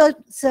some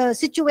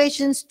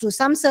situations, through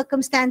some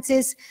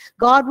circumstances,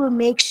 God will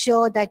make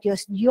sure that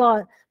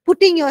you're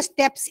putting your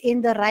steps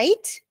in the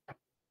right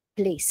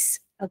place.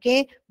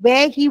 Okay,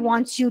 where he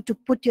wants you to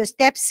put your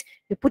steps,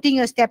 you're putting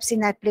your steps in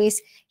that place.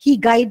 He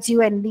guides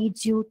you and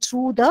leads you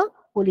through the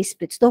Holy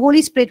Spirit. So the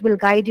Holy Spirit will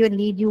guide you and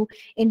lead you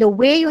in the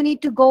way you need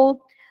to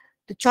go,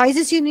 the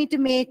choices you need to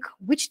make,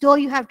 which door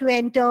you have to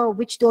enter,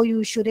 which door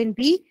you shouldn't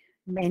be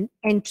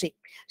entering.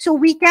 So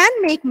we can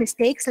make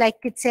mistakes, like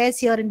it says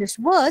here in this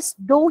verse,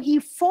 though he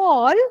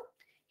fall,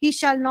 he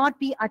shall not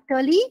be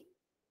utterly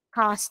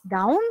cast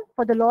down,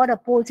 for the Lord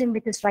upholds him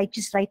with his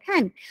righteous right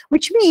hand.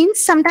 Which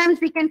means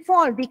sometimes we can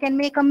fall, we can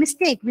make a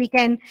mistake, we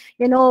can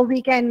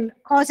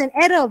cause an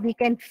error, we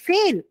can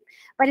fail.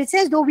 But it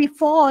says, though we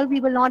fall, we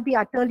will not be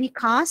utterly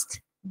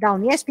cast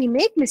down. Yes, we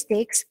make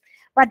mistakes,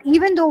 but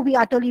even though we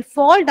utterly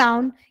fall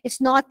down, it's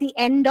not the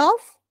end of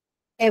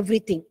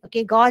everything.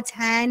 Okay, God's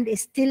hand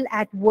is still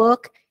at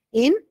work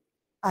in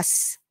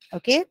us.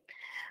 Okay,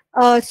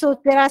 so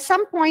there are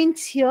some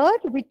points here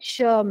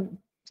which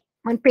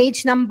on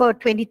page number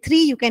 23,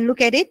 you can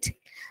look at it.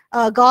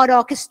 God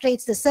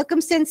orchestrates the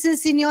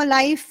circumstances in your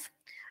life.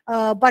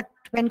 But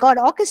when God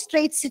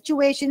orchestrates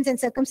situations and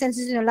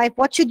circumstances in your life,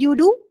 what should you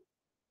do?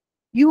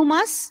 You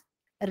must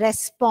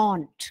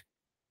respond.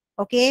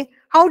 Okay,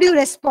 how do you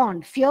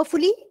respond?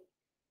 Fearfully?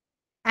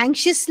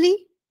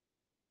 Anxiously?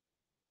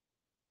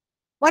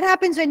 What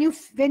happens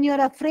when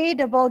you're afraid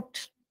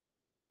about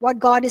what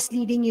God is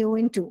leading you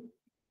into?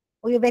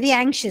 Or you're very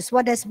anxious?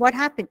 What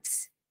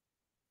happens?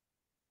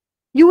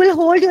 You will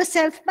hold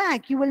yourself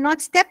back. You will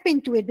not step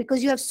into it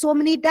because you have so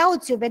many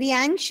doubts. You're very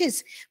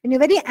anxious. When you're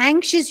very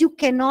anxious, you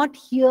cannot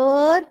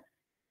hear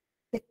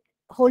the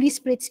Holy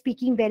Spirit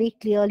speaking very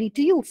clearly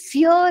to you.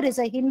 Fear is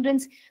a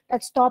hindrance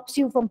that stops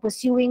you from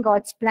pursuing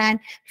God's plan.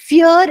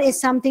 Fear is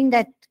something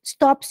that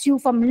stops you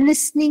from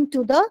listening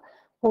to the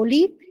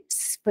Holy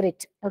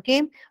Spirit.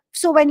 Okay.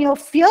 So when you're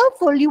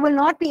fearful, you will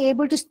not be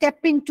able to step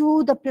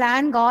into the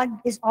plan God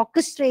is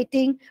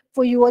orchestrating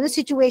for you, or the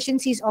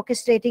situations He's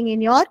orchestrating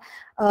in your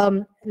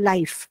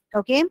life.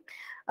 Okay.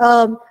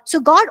 So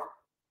God,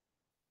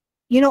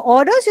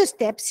 orders your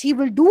steps. He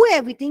will do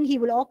everything. He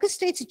will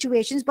orchestrate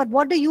situations. But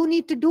what do you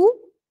need to do?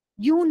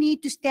 You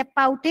need to step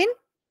out in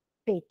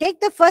faith. Take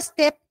the first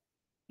step.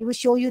 He will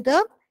show you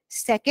the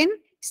second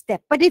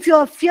step. But if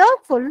you're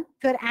fearful,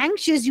 if you're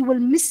anxious, you will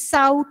miss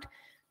out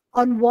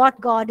on what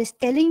God is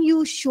telling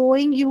you,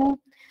 showing you.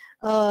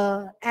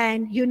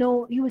 And you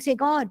will say,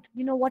 God,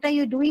 what are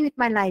you doing with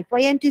my life?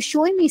 Why aren't you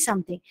showing me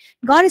something?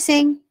 God is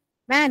saying,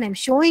 man, I'm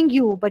showing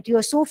you, but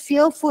you're so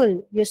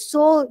fearful. You're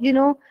so,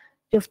 your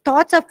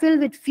thoughts are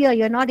filled with fear.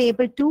 You're not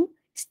able to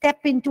step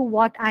into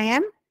what I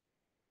am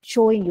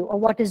showing you or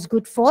what is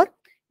good for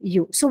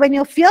you. So when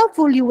you're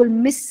fearful, you will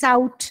miss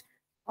out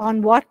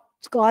on what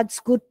God's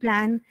good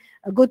plan,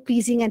 a good,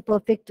 pleasing, and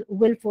perfect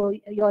will for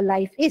your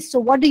life is. So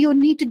what do you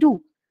need to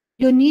do?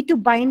 You need to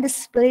bind the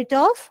spirit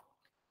of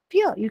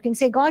fear. You can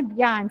say, God,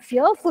 yeah, I'm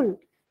fearful.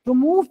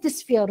 Remove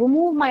this fear.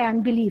 Remove my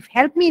unbelief.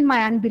 Help me in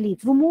my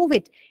unbelief. Remove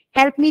it.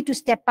 Help me to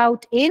step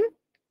out in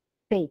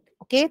faith.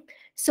 Okay.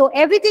 So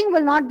everything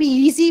will not be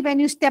easy when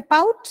you step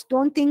out.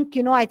 Don't think,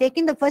 I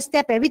taken the first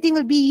step, everything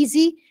will be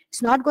easy.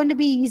 It's not going to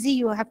be easy.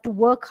 You have to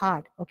work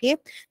hard. Okay.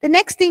 The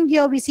next thing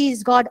here we see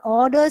is God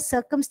orders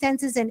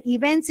circumstances and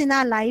events in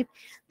our life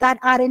that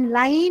are in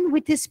line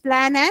with His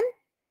plan and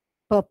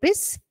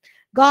purpose.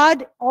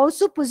 God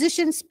also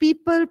positions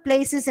people,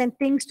 places, and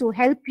things to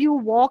help you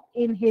walk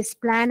in His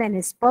plan and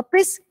His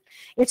purpose.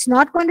 It's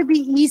not going to be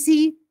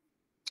easy.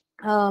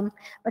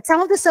 But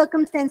some of the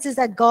circumstances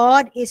that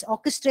God is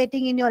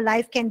orchestrating in your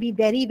life can be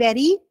very,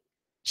 very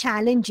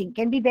challenging,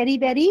 can be very,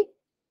 very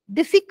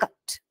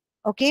difficult.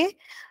 Okay.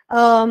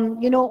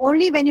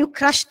 Only when you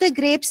crush the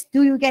grapes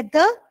do you get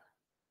the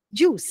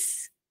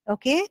juice.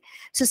 Okay.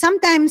 So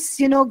sometimes,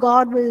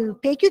 God will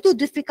take you to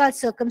difficult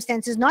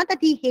circumstances, not that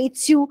He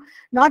hates you,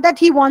 not that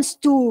He wants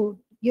to,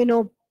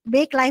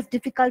 make life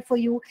difficult for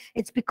you.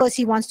 It's because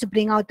He wants to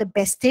bring out the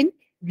best in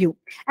you.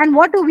 And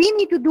what do we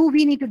need to do?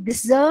 We need to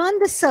discern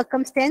the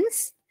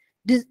circumstance,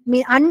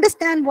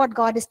 understand what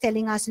God is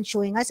telling us and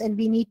showing us, and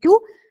we need to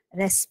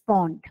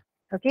respond.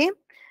 Okay.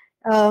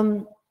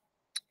 And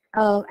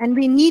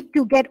we need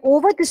to get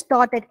over this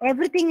thought that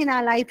everything in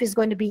our life is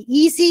going to be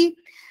easy.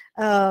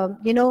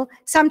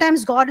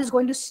 Sometimes God is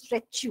going to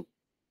stretch you.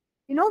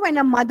 When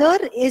a mother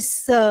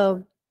is,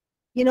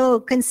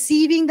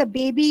 conceiving the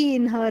baby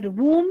in her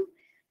womb,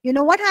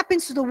 what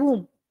happens to the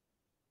womb?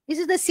 Is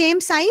it the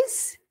same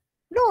size?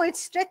 No, it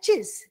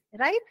stretches,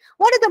 right?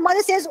 What if the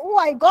mother says,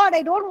 oh, God,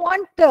 I don't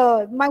want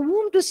my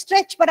womb to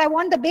stretch, but I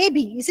want the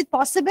baby. Is it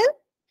possible?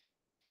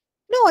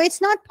 No,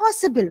 it's not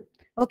possible.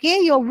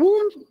 Okay, your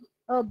womb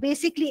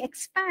basically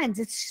expands,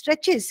 it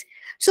stretches.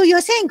 So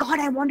you're saying, God,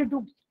 I want to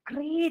do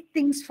great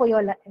things for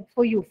your life,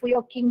 for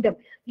your kingdom.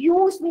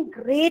 Use me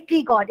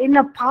greatly, God, in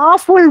a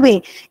powerful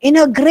way, in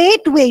a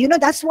great way.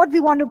 That's what we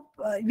want to,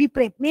 we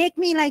pray. Make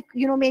me like,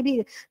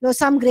 maybe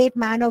some great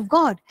man of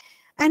God.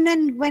 And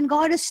then when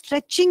God is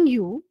stretching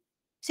you,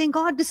 saying,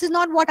 God, this is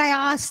not what I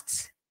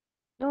asked.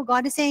 No,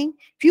 God is saying,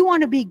 if you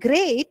want to be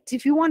great,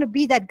 if you want to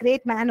be that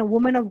great man or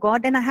woman of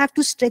God, then I have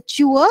to stretch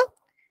you a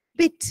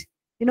bit.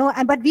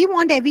 But we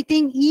want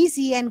everything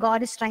easy, and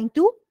God is trying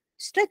to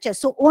stretch us.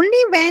 So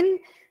only when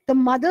the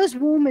mother's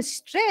womb is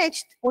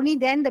stretched, only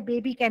then the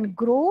baby can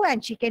grow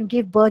and she can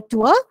give birth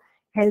to a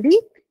healthy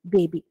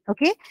baby.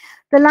 Okay.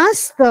 The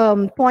last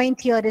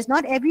point here is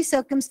not every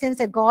circumstance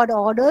that God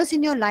orders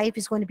in your life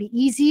is going to be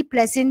easy,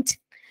 pleasant,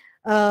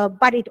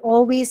 but it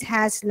always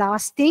has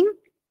lasting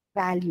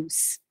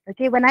values.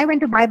 Okay. When I went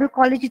to Bible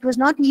college, it was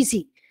not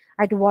easy.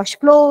 I had to wash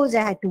clothes,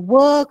 I had to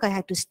work, I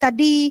had to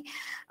study,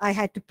 I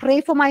had to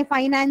pray for my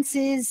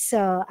finances,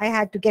 I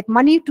had to get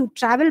money to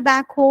travel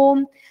back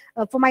home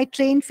for my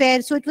train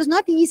fare. So it was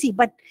not easy.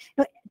 But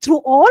through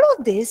all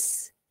of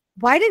this,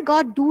 why did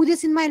God do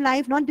this in my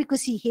life? Not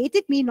because He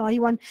hated me, nor He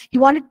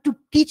wanted to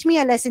teach me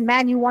a lesson.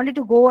 Man, you wanted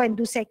to go and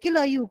do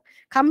secular, you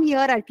come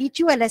here, I'll teach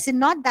you a lesson.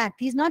 Not that.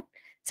 He's not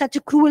such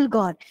a cruel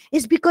God.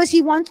 It's because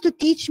He wants to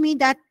teach me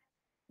that,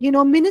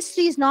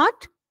 ministry is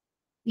not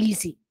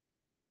easy.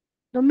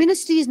 No,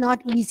 ministry is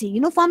not easy.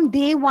 From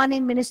day one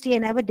in ministry, I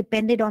never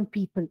depended on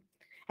people.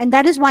 And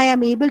that is why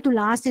I'm able to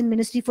last in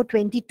ministry for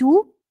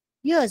 22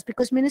 years,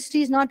 because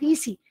ministry is not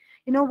easy.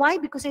 Why?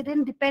 Because I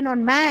didn't depend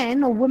on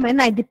man or woman.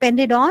 I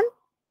depended on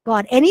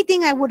God.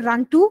 Anything I would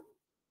run to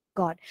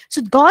God.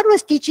 So God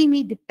was teaching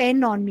me,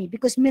 depend on me,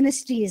 because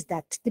ministry is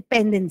that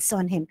dependence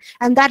on Him.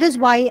 And that is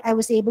why I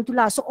was able to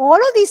last. So all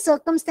of these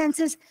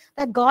circumstances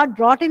that God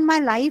brought in my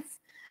life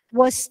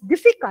was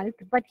difficult,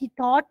 but He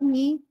taught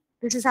me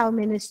this is how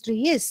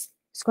ministry is.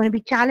 It's going to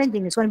be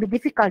challenging. It's going to be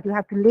difficult. You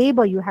have to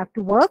labor. You have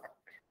to work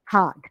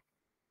hard.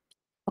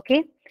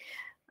 Okay.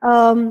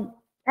 And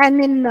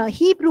in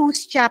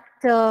Hebrews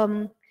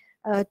chapter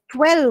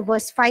 12,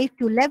 verse 5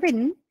 to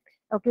 11,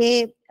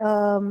 okay,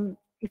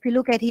 if you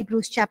look at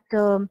Hebrews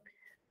chapter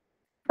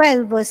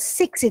 12, verse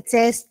 6, it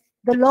says,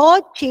 the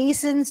Lord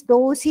chastens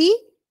those he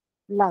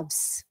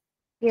loves.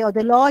 Okay, or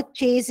the Lord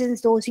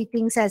chastens those he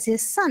thinks as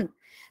his son.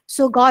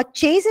 So God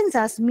chastens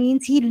us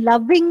means he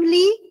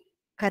lovingly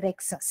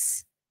corrects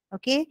us.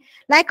 Okay,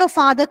 like a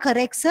father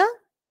corrects a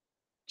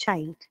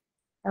child.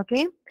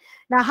 Okay,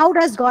 now how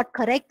does God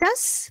correct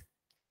us?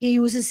 He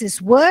uses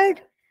his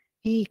word.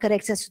 He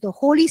corrects us with the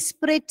Holy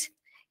Spirit.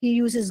 He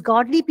uses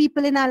godly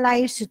people in our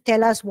lives to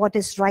tell us what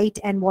is right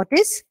and what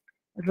is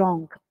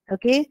wrong.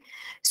 Okay,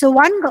 so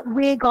one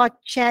way God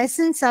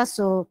chastens us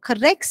or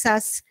corrects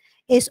us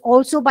is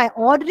also by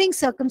ordering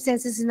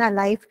circumstances in our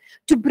life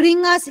to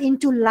bring us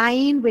into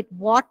line with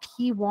what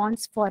he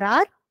wants for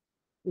our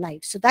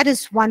life. So that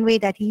is one way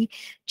that he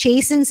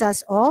chastens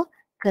us or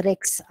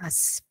corrects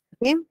us.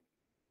 Okay.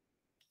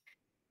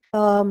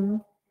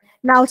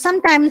 Now,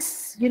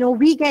 sometimes,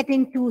 we get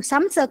into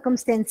some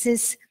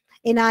circumstances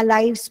in our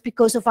lives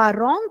because of our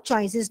wrong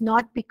choices,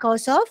 not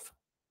because of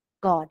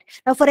God.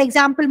 Now, for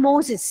example,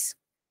 Moses,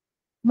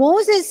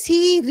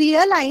 he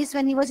realized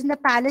when he was in the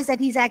palace that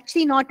he's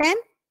actually not an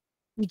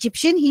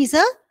Egyptian, he's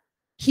a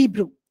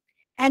Hebrew.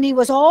 And he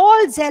was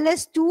all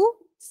zealous to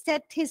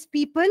set his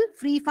people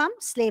free from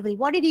slavery.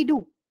 What did he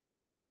do?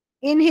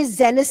 In his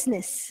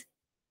zealousness,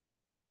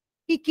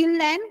 he killed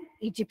an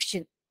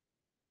Egyptian.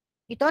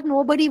 He thought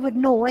nobody would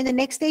know. And the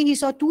next day he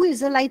saw two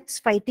Israelites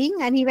fighting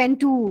and he went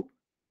to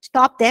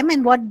stop them.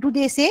 And what do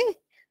they say?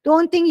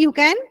 Don't think you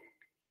can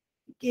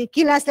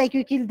kill us like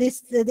you killed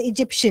the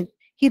Egyptian.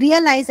 He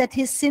realized that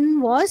his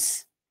sin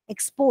was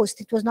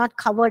exposed. It was not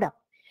covered up.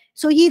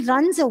 So he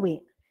runs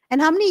away.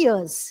 And how many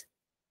years?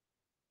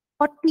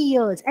 40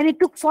 years. And it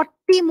took 40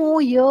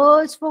 more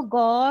years for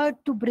God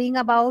to bring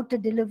about the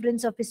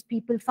deliverance of his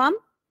people from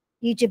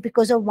Egypt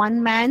because of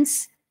one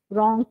man's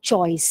wrong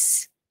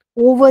choice,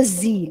 over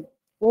zeal,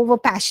 over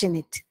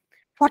passionate.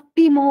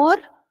 40 more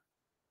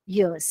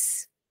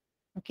years.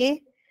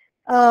 Okay.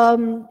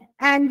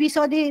 And we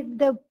saw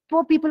the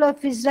poor people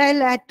of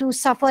Israel had to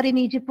suffer in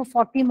Egypt for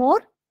 40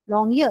 more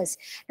long years.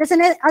 There's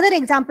another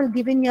example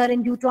given here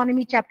in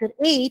Deuteronomy chapter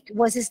 8,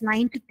 verses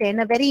 9 to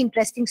 10, a very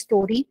interesting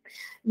story,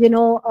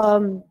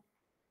 about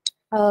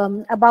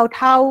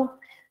how,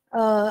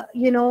 when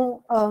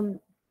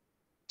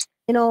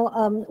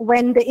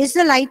the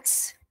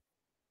Israelites,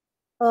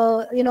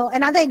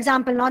 another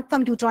example, not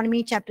from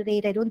Deuteronomy chapter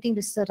 8, I don't think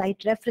this is the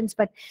right reference,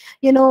 but,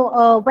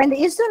 when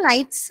the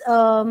Israelites,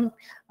 God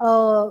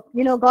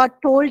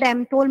told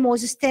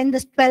Moses, send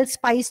the 12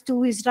 spies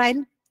to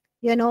Israel,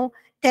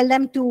 tell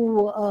them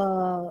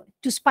to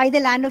spy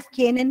the land of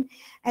Canaan.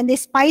 And they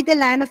spied the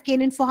land of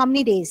Canaan for how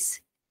many days?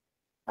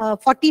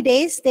 40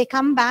 days. They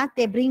come back,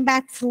 they bring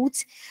back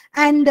fruits,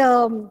 and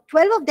 12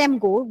 of them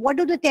go. What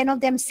do the 10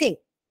 of them say?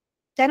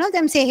 10 of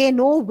them say, hey,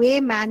 no way,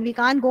 man, we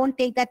can't go and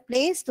take that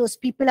place. Those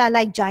people are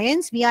like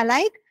giants. We are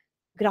like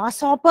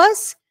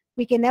grasshoppers.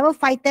 We can never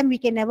fight them. We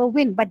can never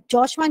win. But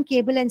Joshua and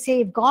Caleb and say,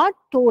 if God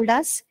told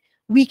us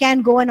we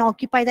can go and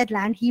occupy that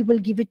land, he will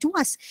give it to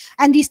us.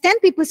 And these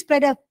 10 people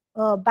spread a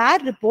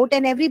bad report,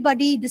 and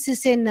everybody, this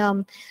is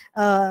in,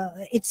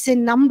 it's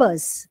in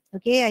Numbers.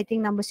 Okay, I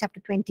think Numbers chapter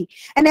 20.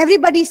 And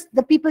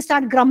the people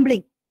start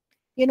grumbling.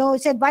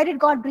 Said, why did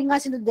God bring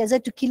us into the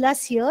desert to kill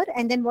us here?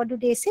 And then what do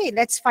they say?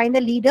 Let's find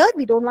a leader.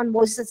 We don't want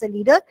Moses as a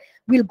leader.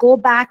 We'll go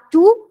back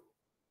to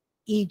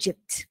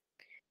Egypt.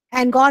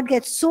 And God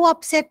gets so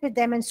upset with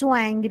them and so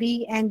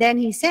angry. And then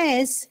he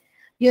says,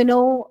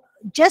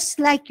 just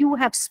like you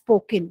have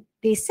spoken.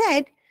 They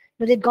said,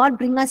 did God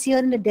bring us here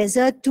in the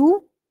desert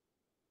to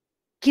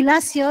kill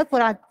us here,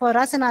 for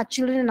us and our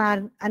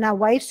children and our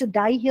wives to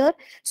die here?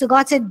 So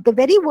God said, the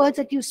very words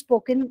that you've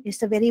spoken is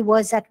the very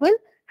words that will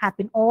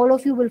happen. All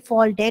of you will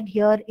fall dead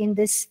here in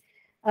this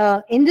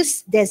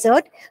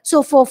desert.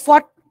 So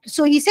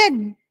so he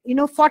said,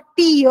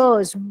 40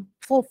 years,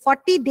 for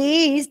 40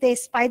 days they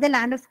spy the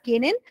land of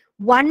Canaan,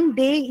 one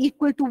day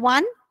equal to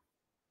 1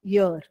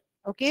 year.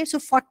 Okay, so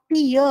 40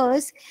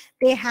 years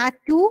they had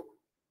to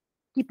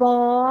keep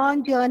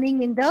on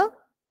journeying in the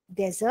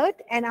desert.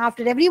 And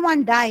after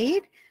everyone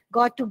died,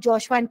 God took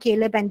Joshua and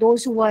Caleb and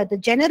those who were the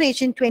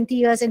generation 20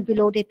 years and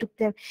below,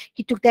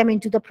 he took them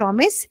into the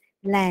promised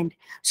land.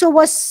 So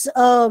was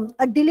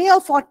a delay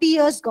of 40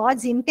 years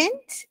God's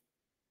intent,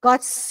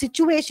 God's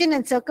situation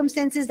and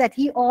circumstances that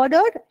he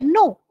ordered?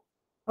 No.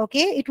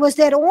 Okay, it was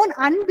their own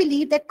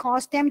unbelief that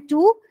caused them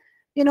to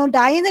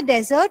die in the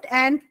desert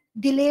and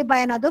delay by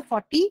another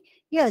 40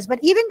 years. But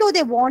even though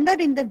they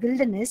wandered in the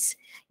wilderness,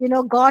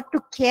 God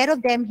took care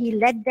of them. He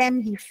led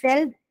them, he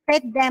fed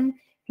them,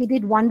 he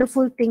did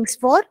wonderful things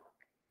for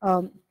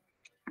them.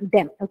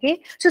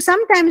 Okay, so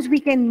sometimes we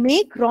can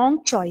make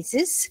wrong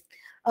choices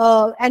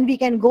and we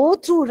can go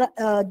through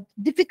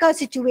difficult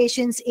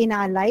situations in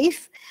our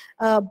life.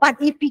 But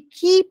if we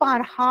keep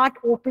our heart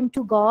open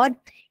to God,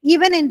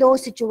 even in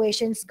those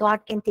situations,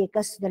 God can take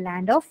us to the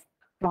land of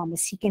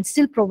promise. He can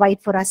still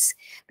provide for us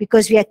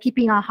because we are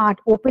keeping our heart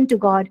open to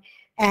God,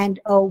 and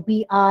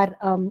we are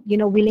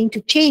willing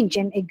to change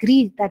and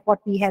agree that what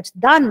we have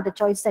done, the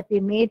choice that we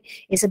made,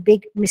 is a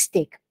big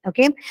mistake.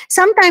 Okay,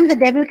 sometimes the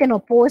devil can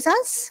oppose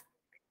us.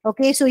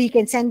 Okay, so he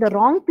can send the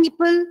wrong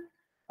people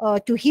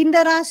to hinder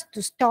us,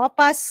 to stop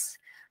us.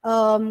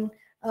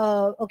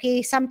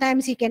 Okay,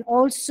 sometimes he can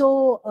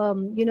also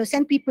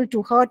send people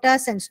to hurt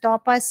us and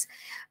stop us.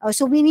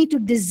 So we need to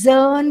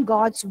discern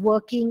God's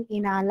working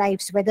in our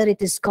lives, whether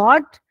it is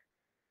God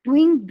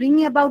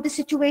bringing about the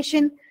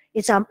situation,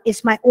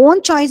 it's my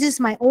own choices,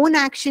 my own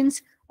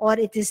actions, or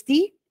it is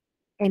the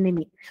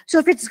enemy. So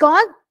if it's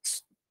God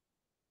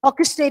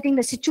orchestrating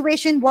the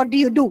situation, what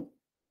do?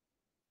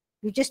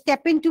 You just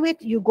step into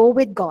it, you go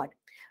with God.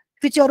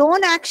 If it's your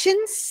own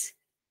actions,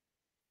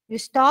 you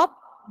stop,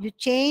 you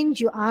change,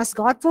 you ask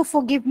God for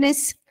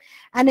forgiveness.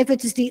 And if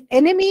it is the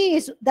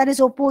enemy that is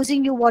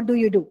opposing you, what do?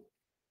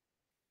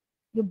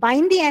 You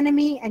bind the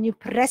enemy and you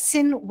press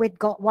in with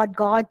God, what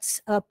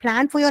God's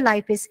plan for your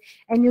life is,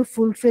 and you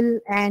fulfill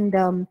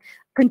and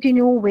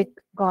continue with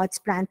God's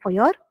plan for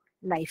your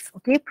life.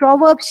 Okay,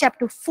 Proverbs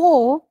chapter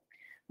 4,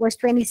 verse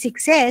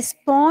 26 says,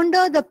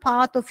 ponder the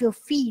path of your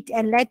feet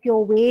and let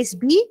your ways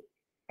be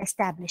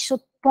established.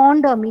 So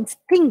ponder means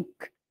think,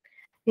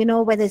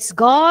 whether it's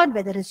God,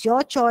 whether it's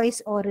your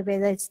choice, or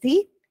whether it's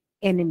the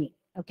enemy.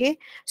 Okay,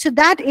 so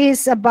that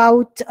is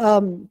about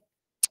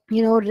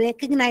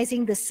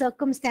recognizing the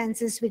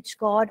circumstances which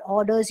God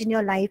orders in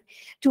your life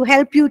to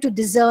help you to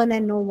discern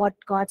and know what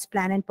God's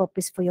plan and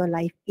purpose for your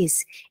life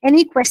is.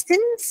 Any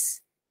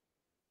questions?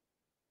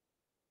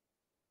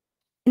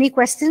 Any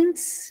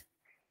questions?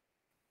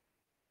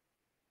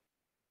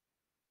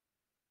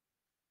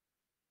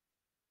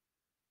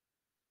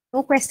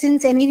 No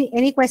questions?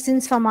 Any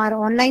questions from our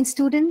online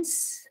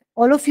students?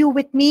 All of you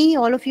with me?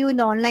 All of you in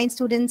the online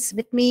students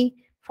with me,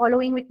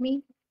 following with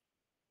me?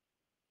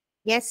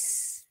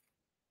 Yes?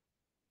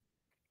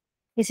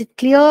 Is it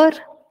clear?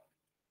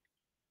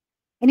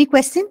 Any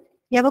question?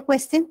 You have a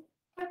question?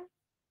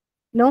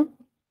 No?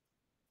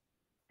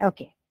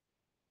 Okay.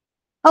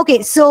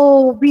 Okay,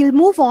 so we'll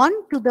move on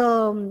to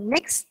the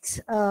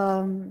next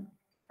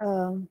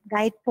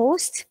guide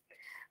post.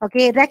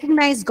 Okay,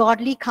 recognize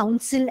godly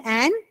counsel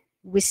and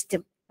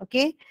wisdom.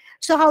 Okay,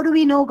 so how do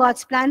we know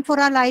God's plan for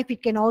our life?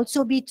 It can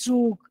also be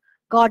through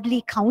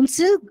godly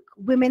counsel,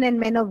 women and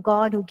men of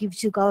God who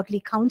gives you godly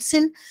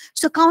counsel.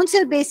 So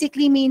counsel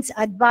basically means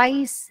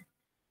advice,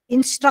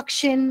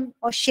 instruction,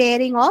 or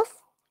sharing of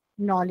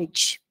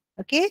knowledge.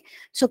 Okay,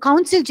 so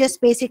counsel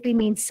just basically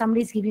means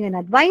somebody's giving you an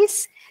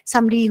advice,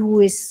 somebody who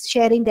is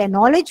sharing their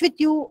knowledge with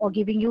you or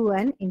giving you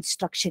an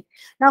instruction.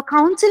 Now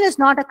counsel is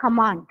not a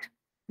command,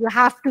 you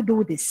have to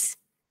do this.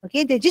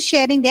 Okay, they're just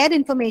sharing their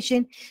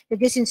information, they're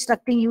just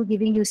instructing you,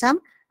 giving you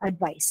some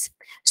advice.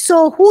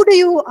 So who do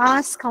you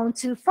ask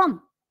counsel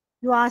from?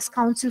 You ask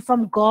counsel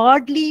from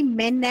godly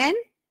men and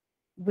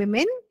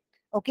women,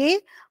 okay,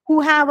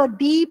 who have a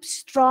deep,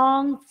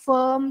 strong,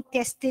 firm,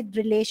 tested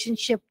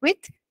relationship with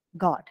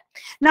God.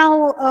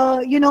 Now,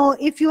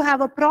 if you have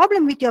a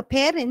problem with your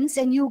parents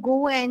and you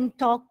go and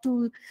talk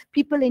to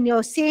people in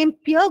your same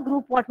peer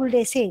group, what will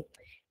they say?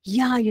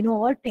 Yeah,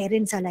 all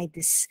parents are like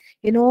this.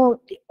 Or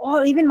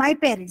even my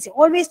parents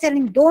always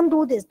telling, don't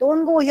do this,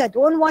 don't go here,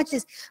 don't watch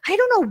this. I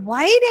don't know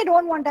why they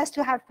don't want us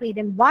to have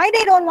freedom, why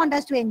they don't want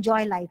us to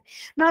enjoy life.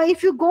 Now,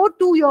 if you go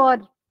to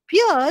your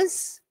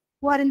peers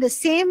who are in the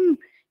same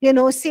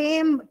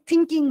same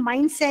thinking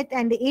mindset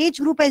and the age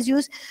group as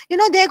you,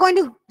 they're going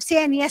to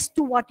say an yes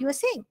to what you're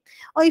saying.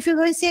 Or if you're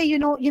going to say,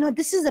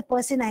 this is the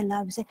person I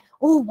love, say,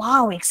 oh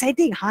wow,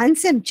 exciting,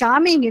 handsome,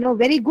 charming,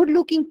 very good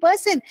looking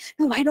person.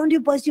 No, why don't you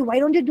pursue, why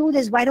don't you do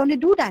this, why don't you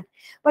do that?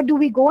 But do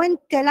we go and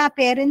tell our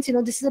parents,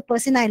 this is the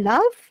person I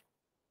love?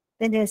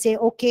 Then they'll say,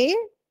 okay,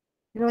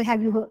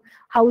 have you heard,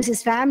 how is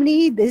his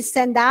family, this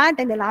and that,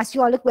 and they'll ask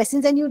you all the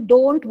questions, and you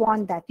don't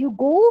want that. You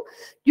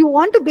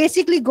want to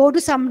basically go to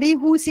somebody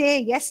who say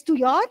yes to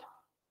your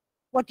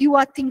what you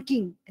are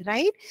thinking,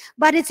 right?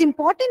 But it's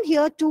important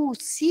here to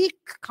seek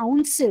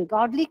counsel,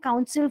 godly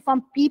counsel,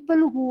 from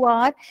people who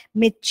are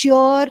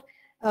mature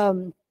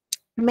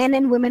men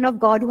and women of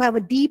God, who have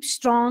a deep,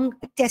 strong,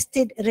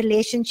 tested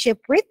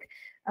relationship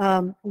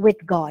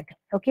with God.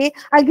 Okay,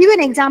 I'll give you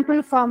an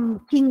example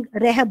from King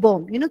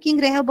Rehoboam. King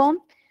Rehoboam,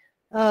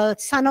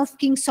 son of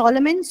King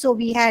Solomon. So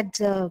we had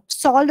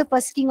Saul, the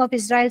first king of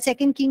Israel.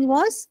 Second king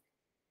was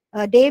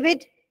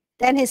David,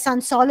 then his son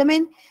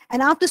Solomon,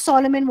 and after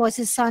Solomon was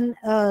his son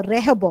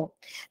Rehoboam.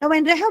 Now,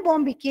 when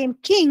Rehoboam became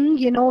king,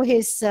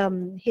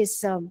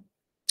 the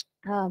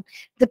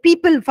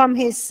people from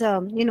his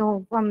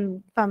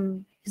from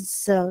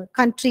his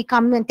country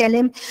come and tell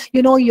him,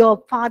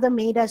 your father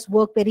made us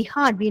work very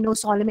hard. We know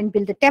Solomon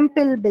built a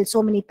temple, built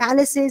so many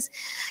palaces.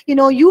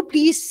 You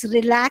please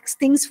relax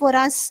things for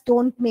us.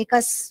 Don't make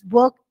us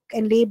work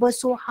and labor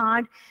so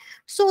hard.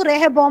 So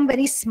Rehoboam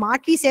very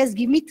smartly says,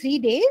 give me 3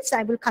 days,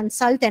 I will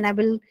consult and I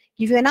will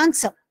give you an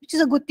answer, which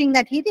is a good thing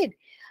that he did.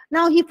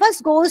 Now he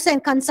first goes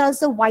and consults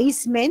the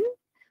wise men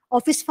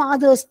of his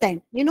father's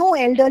time,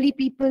 elderly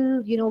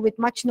people, with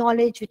much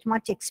knowledge, with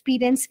much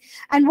experience.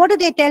 And what do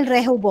they tell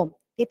Rehoboam?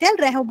 They tell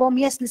Rehoboam,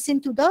 yes,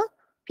 listen to the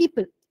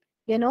people,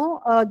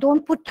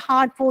 don't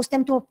force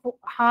them to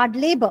hard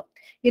labor,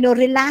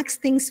 relax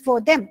things for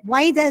them.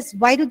 Why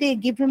do they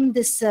give him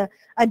this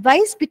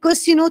advice?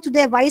 Because, to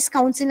their wise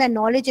counsel and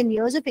knowledge and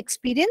years of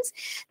experience,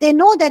 they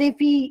know that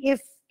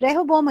if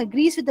Rehoboam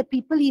agrees with the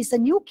people, he's the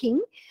new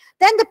king,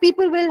 then the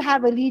people will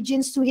have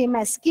allegiance to him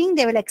as king.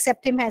 They will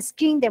accept him as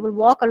king. They will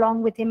walk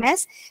along with him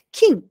as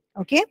king.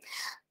 Okay.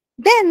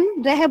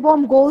 Then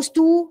Rehoboam goes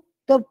to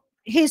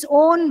his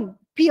own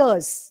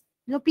peers,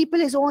 people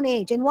his own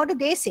age. And what do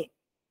they say?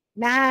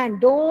 Man,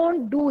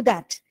 don't do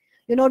that.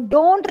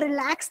 Don't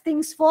relax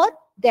things for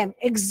them.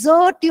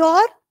 Exert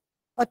your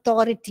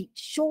authority.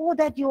 Show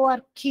that you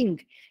are king.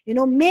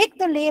 Make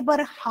the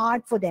labor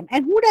hard for them.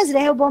 And who does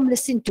Rehoboam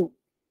listen to?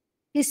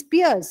 His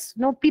peers,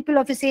 people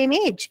of the same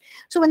age.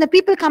 So when the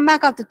people come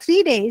back after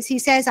 3 days, he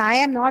says, I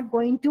am not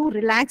going to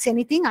relax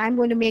anything. I'm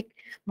going to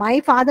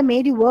my father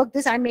made you work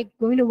this. I'm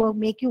going to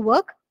make you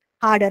work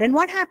harder. And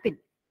what happened?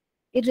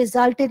 It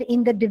resulted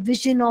in the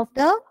division of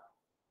the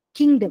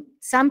kingdom.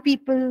 Some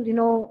people,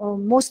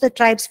 most of the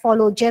tribes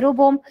followed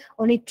Jeroboam.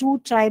 Only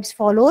 2 tribes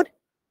followed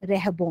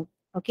Rehoboam.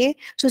 Okay.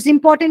 So it's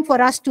important for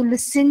us to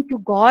listen to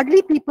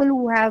godly people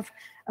who have,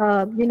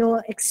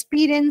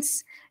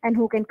 experience and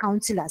who can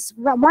counsel us.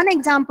 One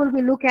example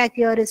we look at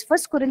here is 1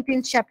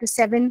 Corinthians chapter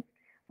 7,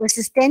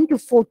 verses 10 to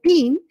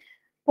 14.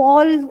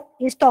 Paul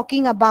is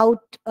talking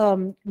about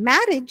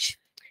marriage,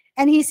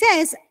 and he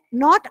says,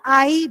 not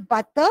I,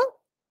 but the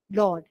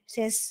Lord.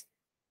 He says,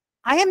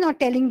 I am not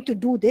telling you to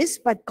do this,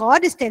 but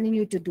God is telling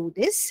you to do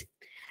this.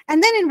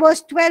 And then in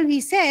verse 12,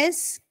 he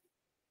says,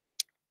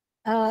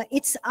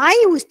 it's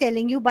I who is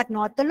telling you, but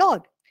not the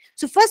Lord.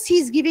 So first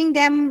he's giving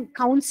them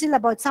counsel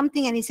about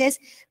something, and he says,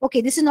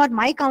 okay, this is not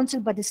my counsel,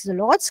 but this is the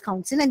Lord's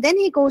counsel. And then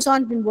he goes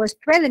on in verse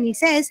 12 and he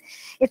says,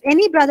 if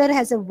any brother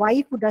has a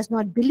wife who does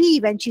not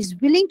believe and she's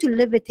willing to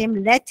live with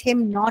him, let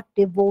him not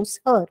divorce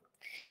her.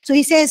 So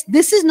he says,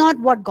 this is not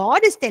what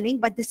God is telling,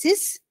 but this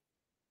is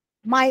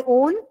my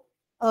own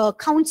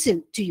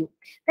counsel to you.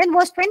 Then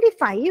verse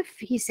 25,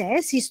 he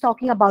says, he's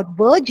talking about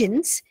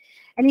virgins,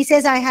 and he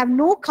says, I have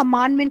no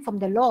commandment from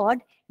the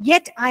Lord,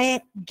 yet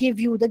I give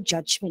you the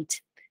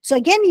judgment. So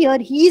again here,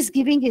 he is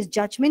giving his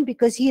judgment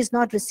because he has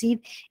not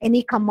received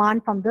any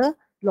command from the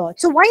Lord.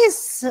 So why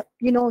is,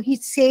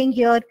 he's saying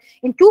here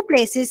in 2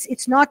 places,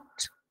 it's not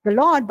the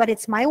Lord, but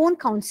it's my own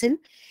counsel.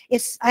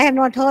 I have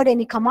not heard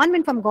any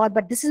commandment from God,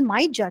 but this is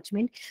my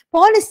judgment.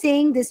 Paul is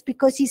saying this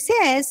because he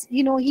says,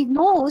 he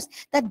knows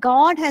that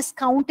God has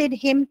counted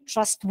him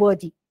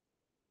trustworthy.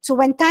 So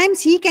when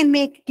times he can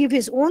give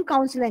his own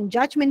counsel and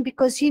judgment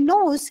because he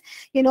knows,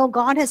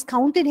 God has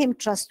counted him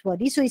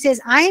trustworthy. So he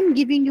says, I am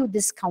giving you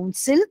this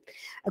counsel.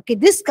 Okay,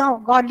 this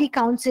godly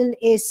counsel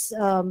is,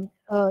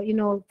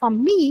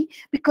 from me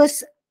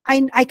because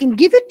I can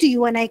give it to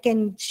you and I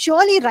can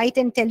surely write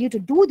and tell you to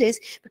do this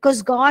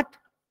because God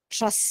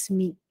trusts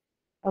me,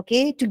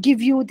 okay, to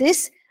give you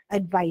this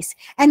advice.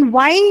 And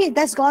why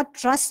does God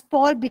trust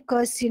Paul?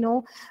 Because,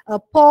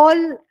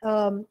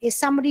 Paul is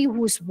somebody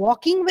who's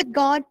walking with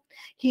God.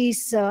 He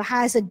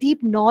has a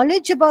deep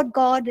knowledge about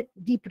God,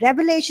 deep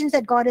revelations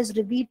that God has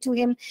revealed to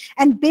him.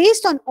 And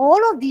based on all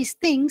of these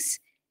things,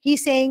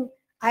 he's saying,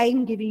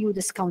 I'm giving you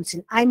this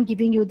counsel. I'm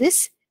giving you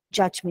this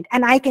judgment.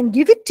 And I can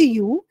give it to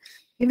you,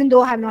 even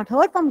though I have not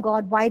heard from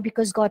God. Why?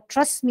 Because God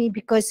trusts me,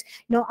 because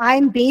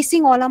I'm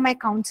basing all of my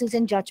counsels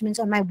and judgments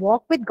on my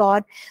walk with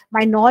God,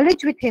 my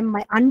knowledge with him,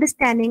 my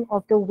understanding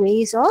of the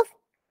ways of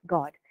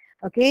God.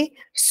 Okay,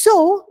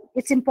 so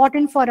it's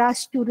important for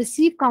us to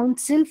receive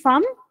counsel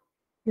from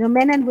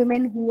men and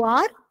women who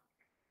are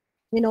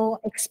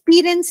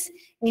experienced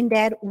in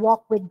their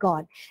walk with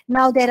God.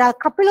 Now there are a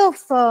couple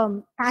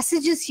of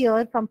passages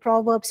here from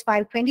Proverbs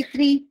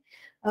 5:23,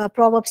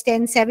 Proverbs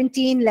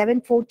 10:17,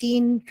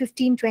 11:14,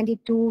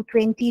 15:22,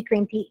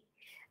 20,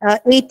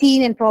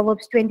 18, and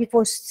Proverbs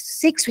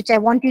 24:6, which I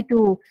want you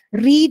to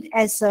read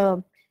as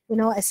a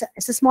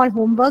as a small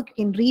homework. You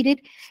can read it.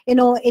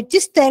 It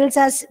just tells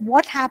us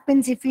what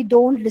happens if we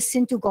don't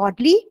listen to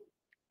godly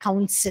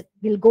counsel.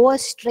 We'll go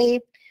astray.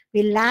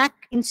 We lack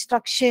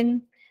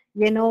instruction.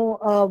 We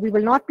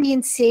will not be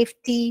in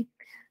safety.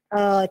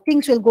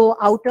 Things will go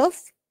out of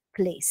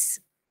place.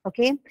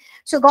 Okay,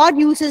 so God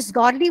uses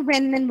godly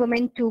men and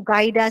women to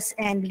guide us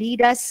and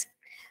lead us.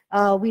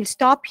 We'll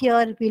stop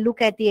here. We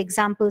look at the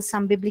examples,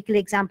 some biblical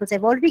examples.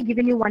 I've already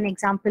given you one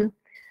example,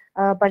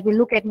 but we'll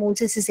look at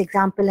Moses'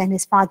 example and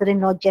his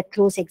father-in-law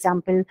Jethro's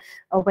example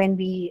when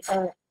we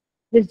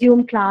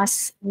resume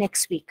class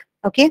next week.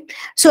 Okay,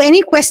 so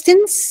any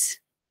questions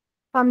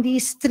from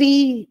these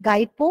 3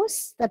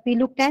 guideposts that we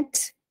looked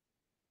at?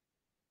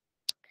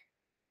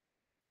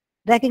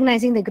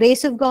 Recognizing the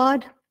grace of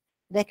God,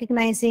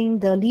 recognizing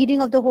the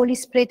leading of the Holy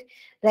Spirit,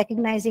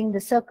 recognizing the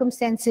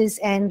circumstances,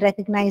 and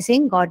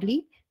recognizing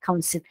godly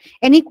council.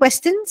 Any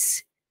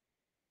questions?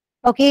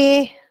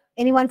 Okay,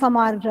 anyone from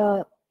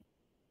our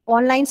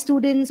online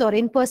students or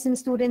in-person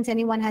students,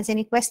 anyone has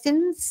any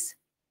questions?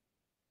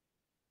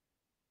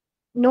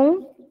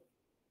 No?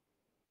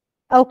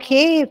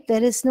 Okay, if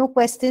there is no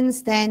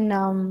questions,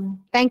 then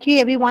thank you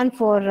everyone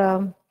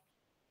for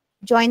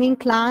joining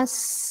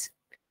class.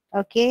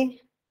 Okay,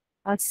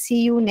 I'll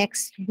see you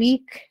next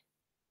week.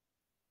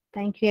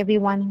 Thank you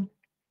everyone.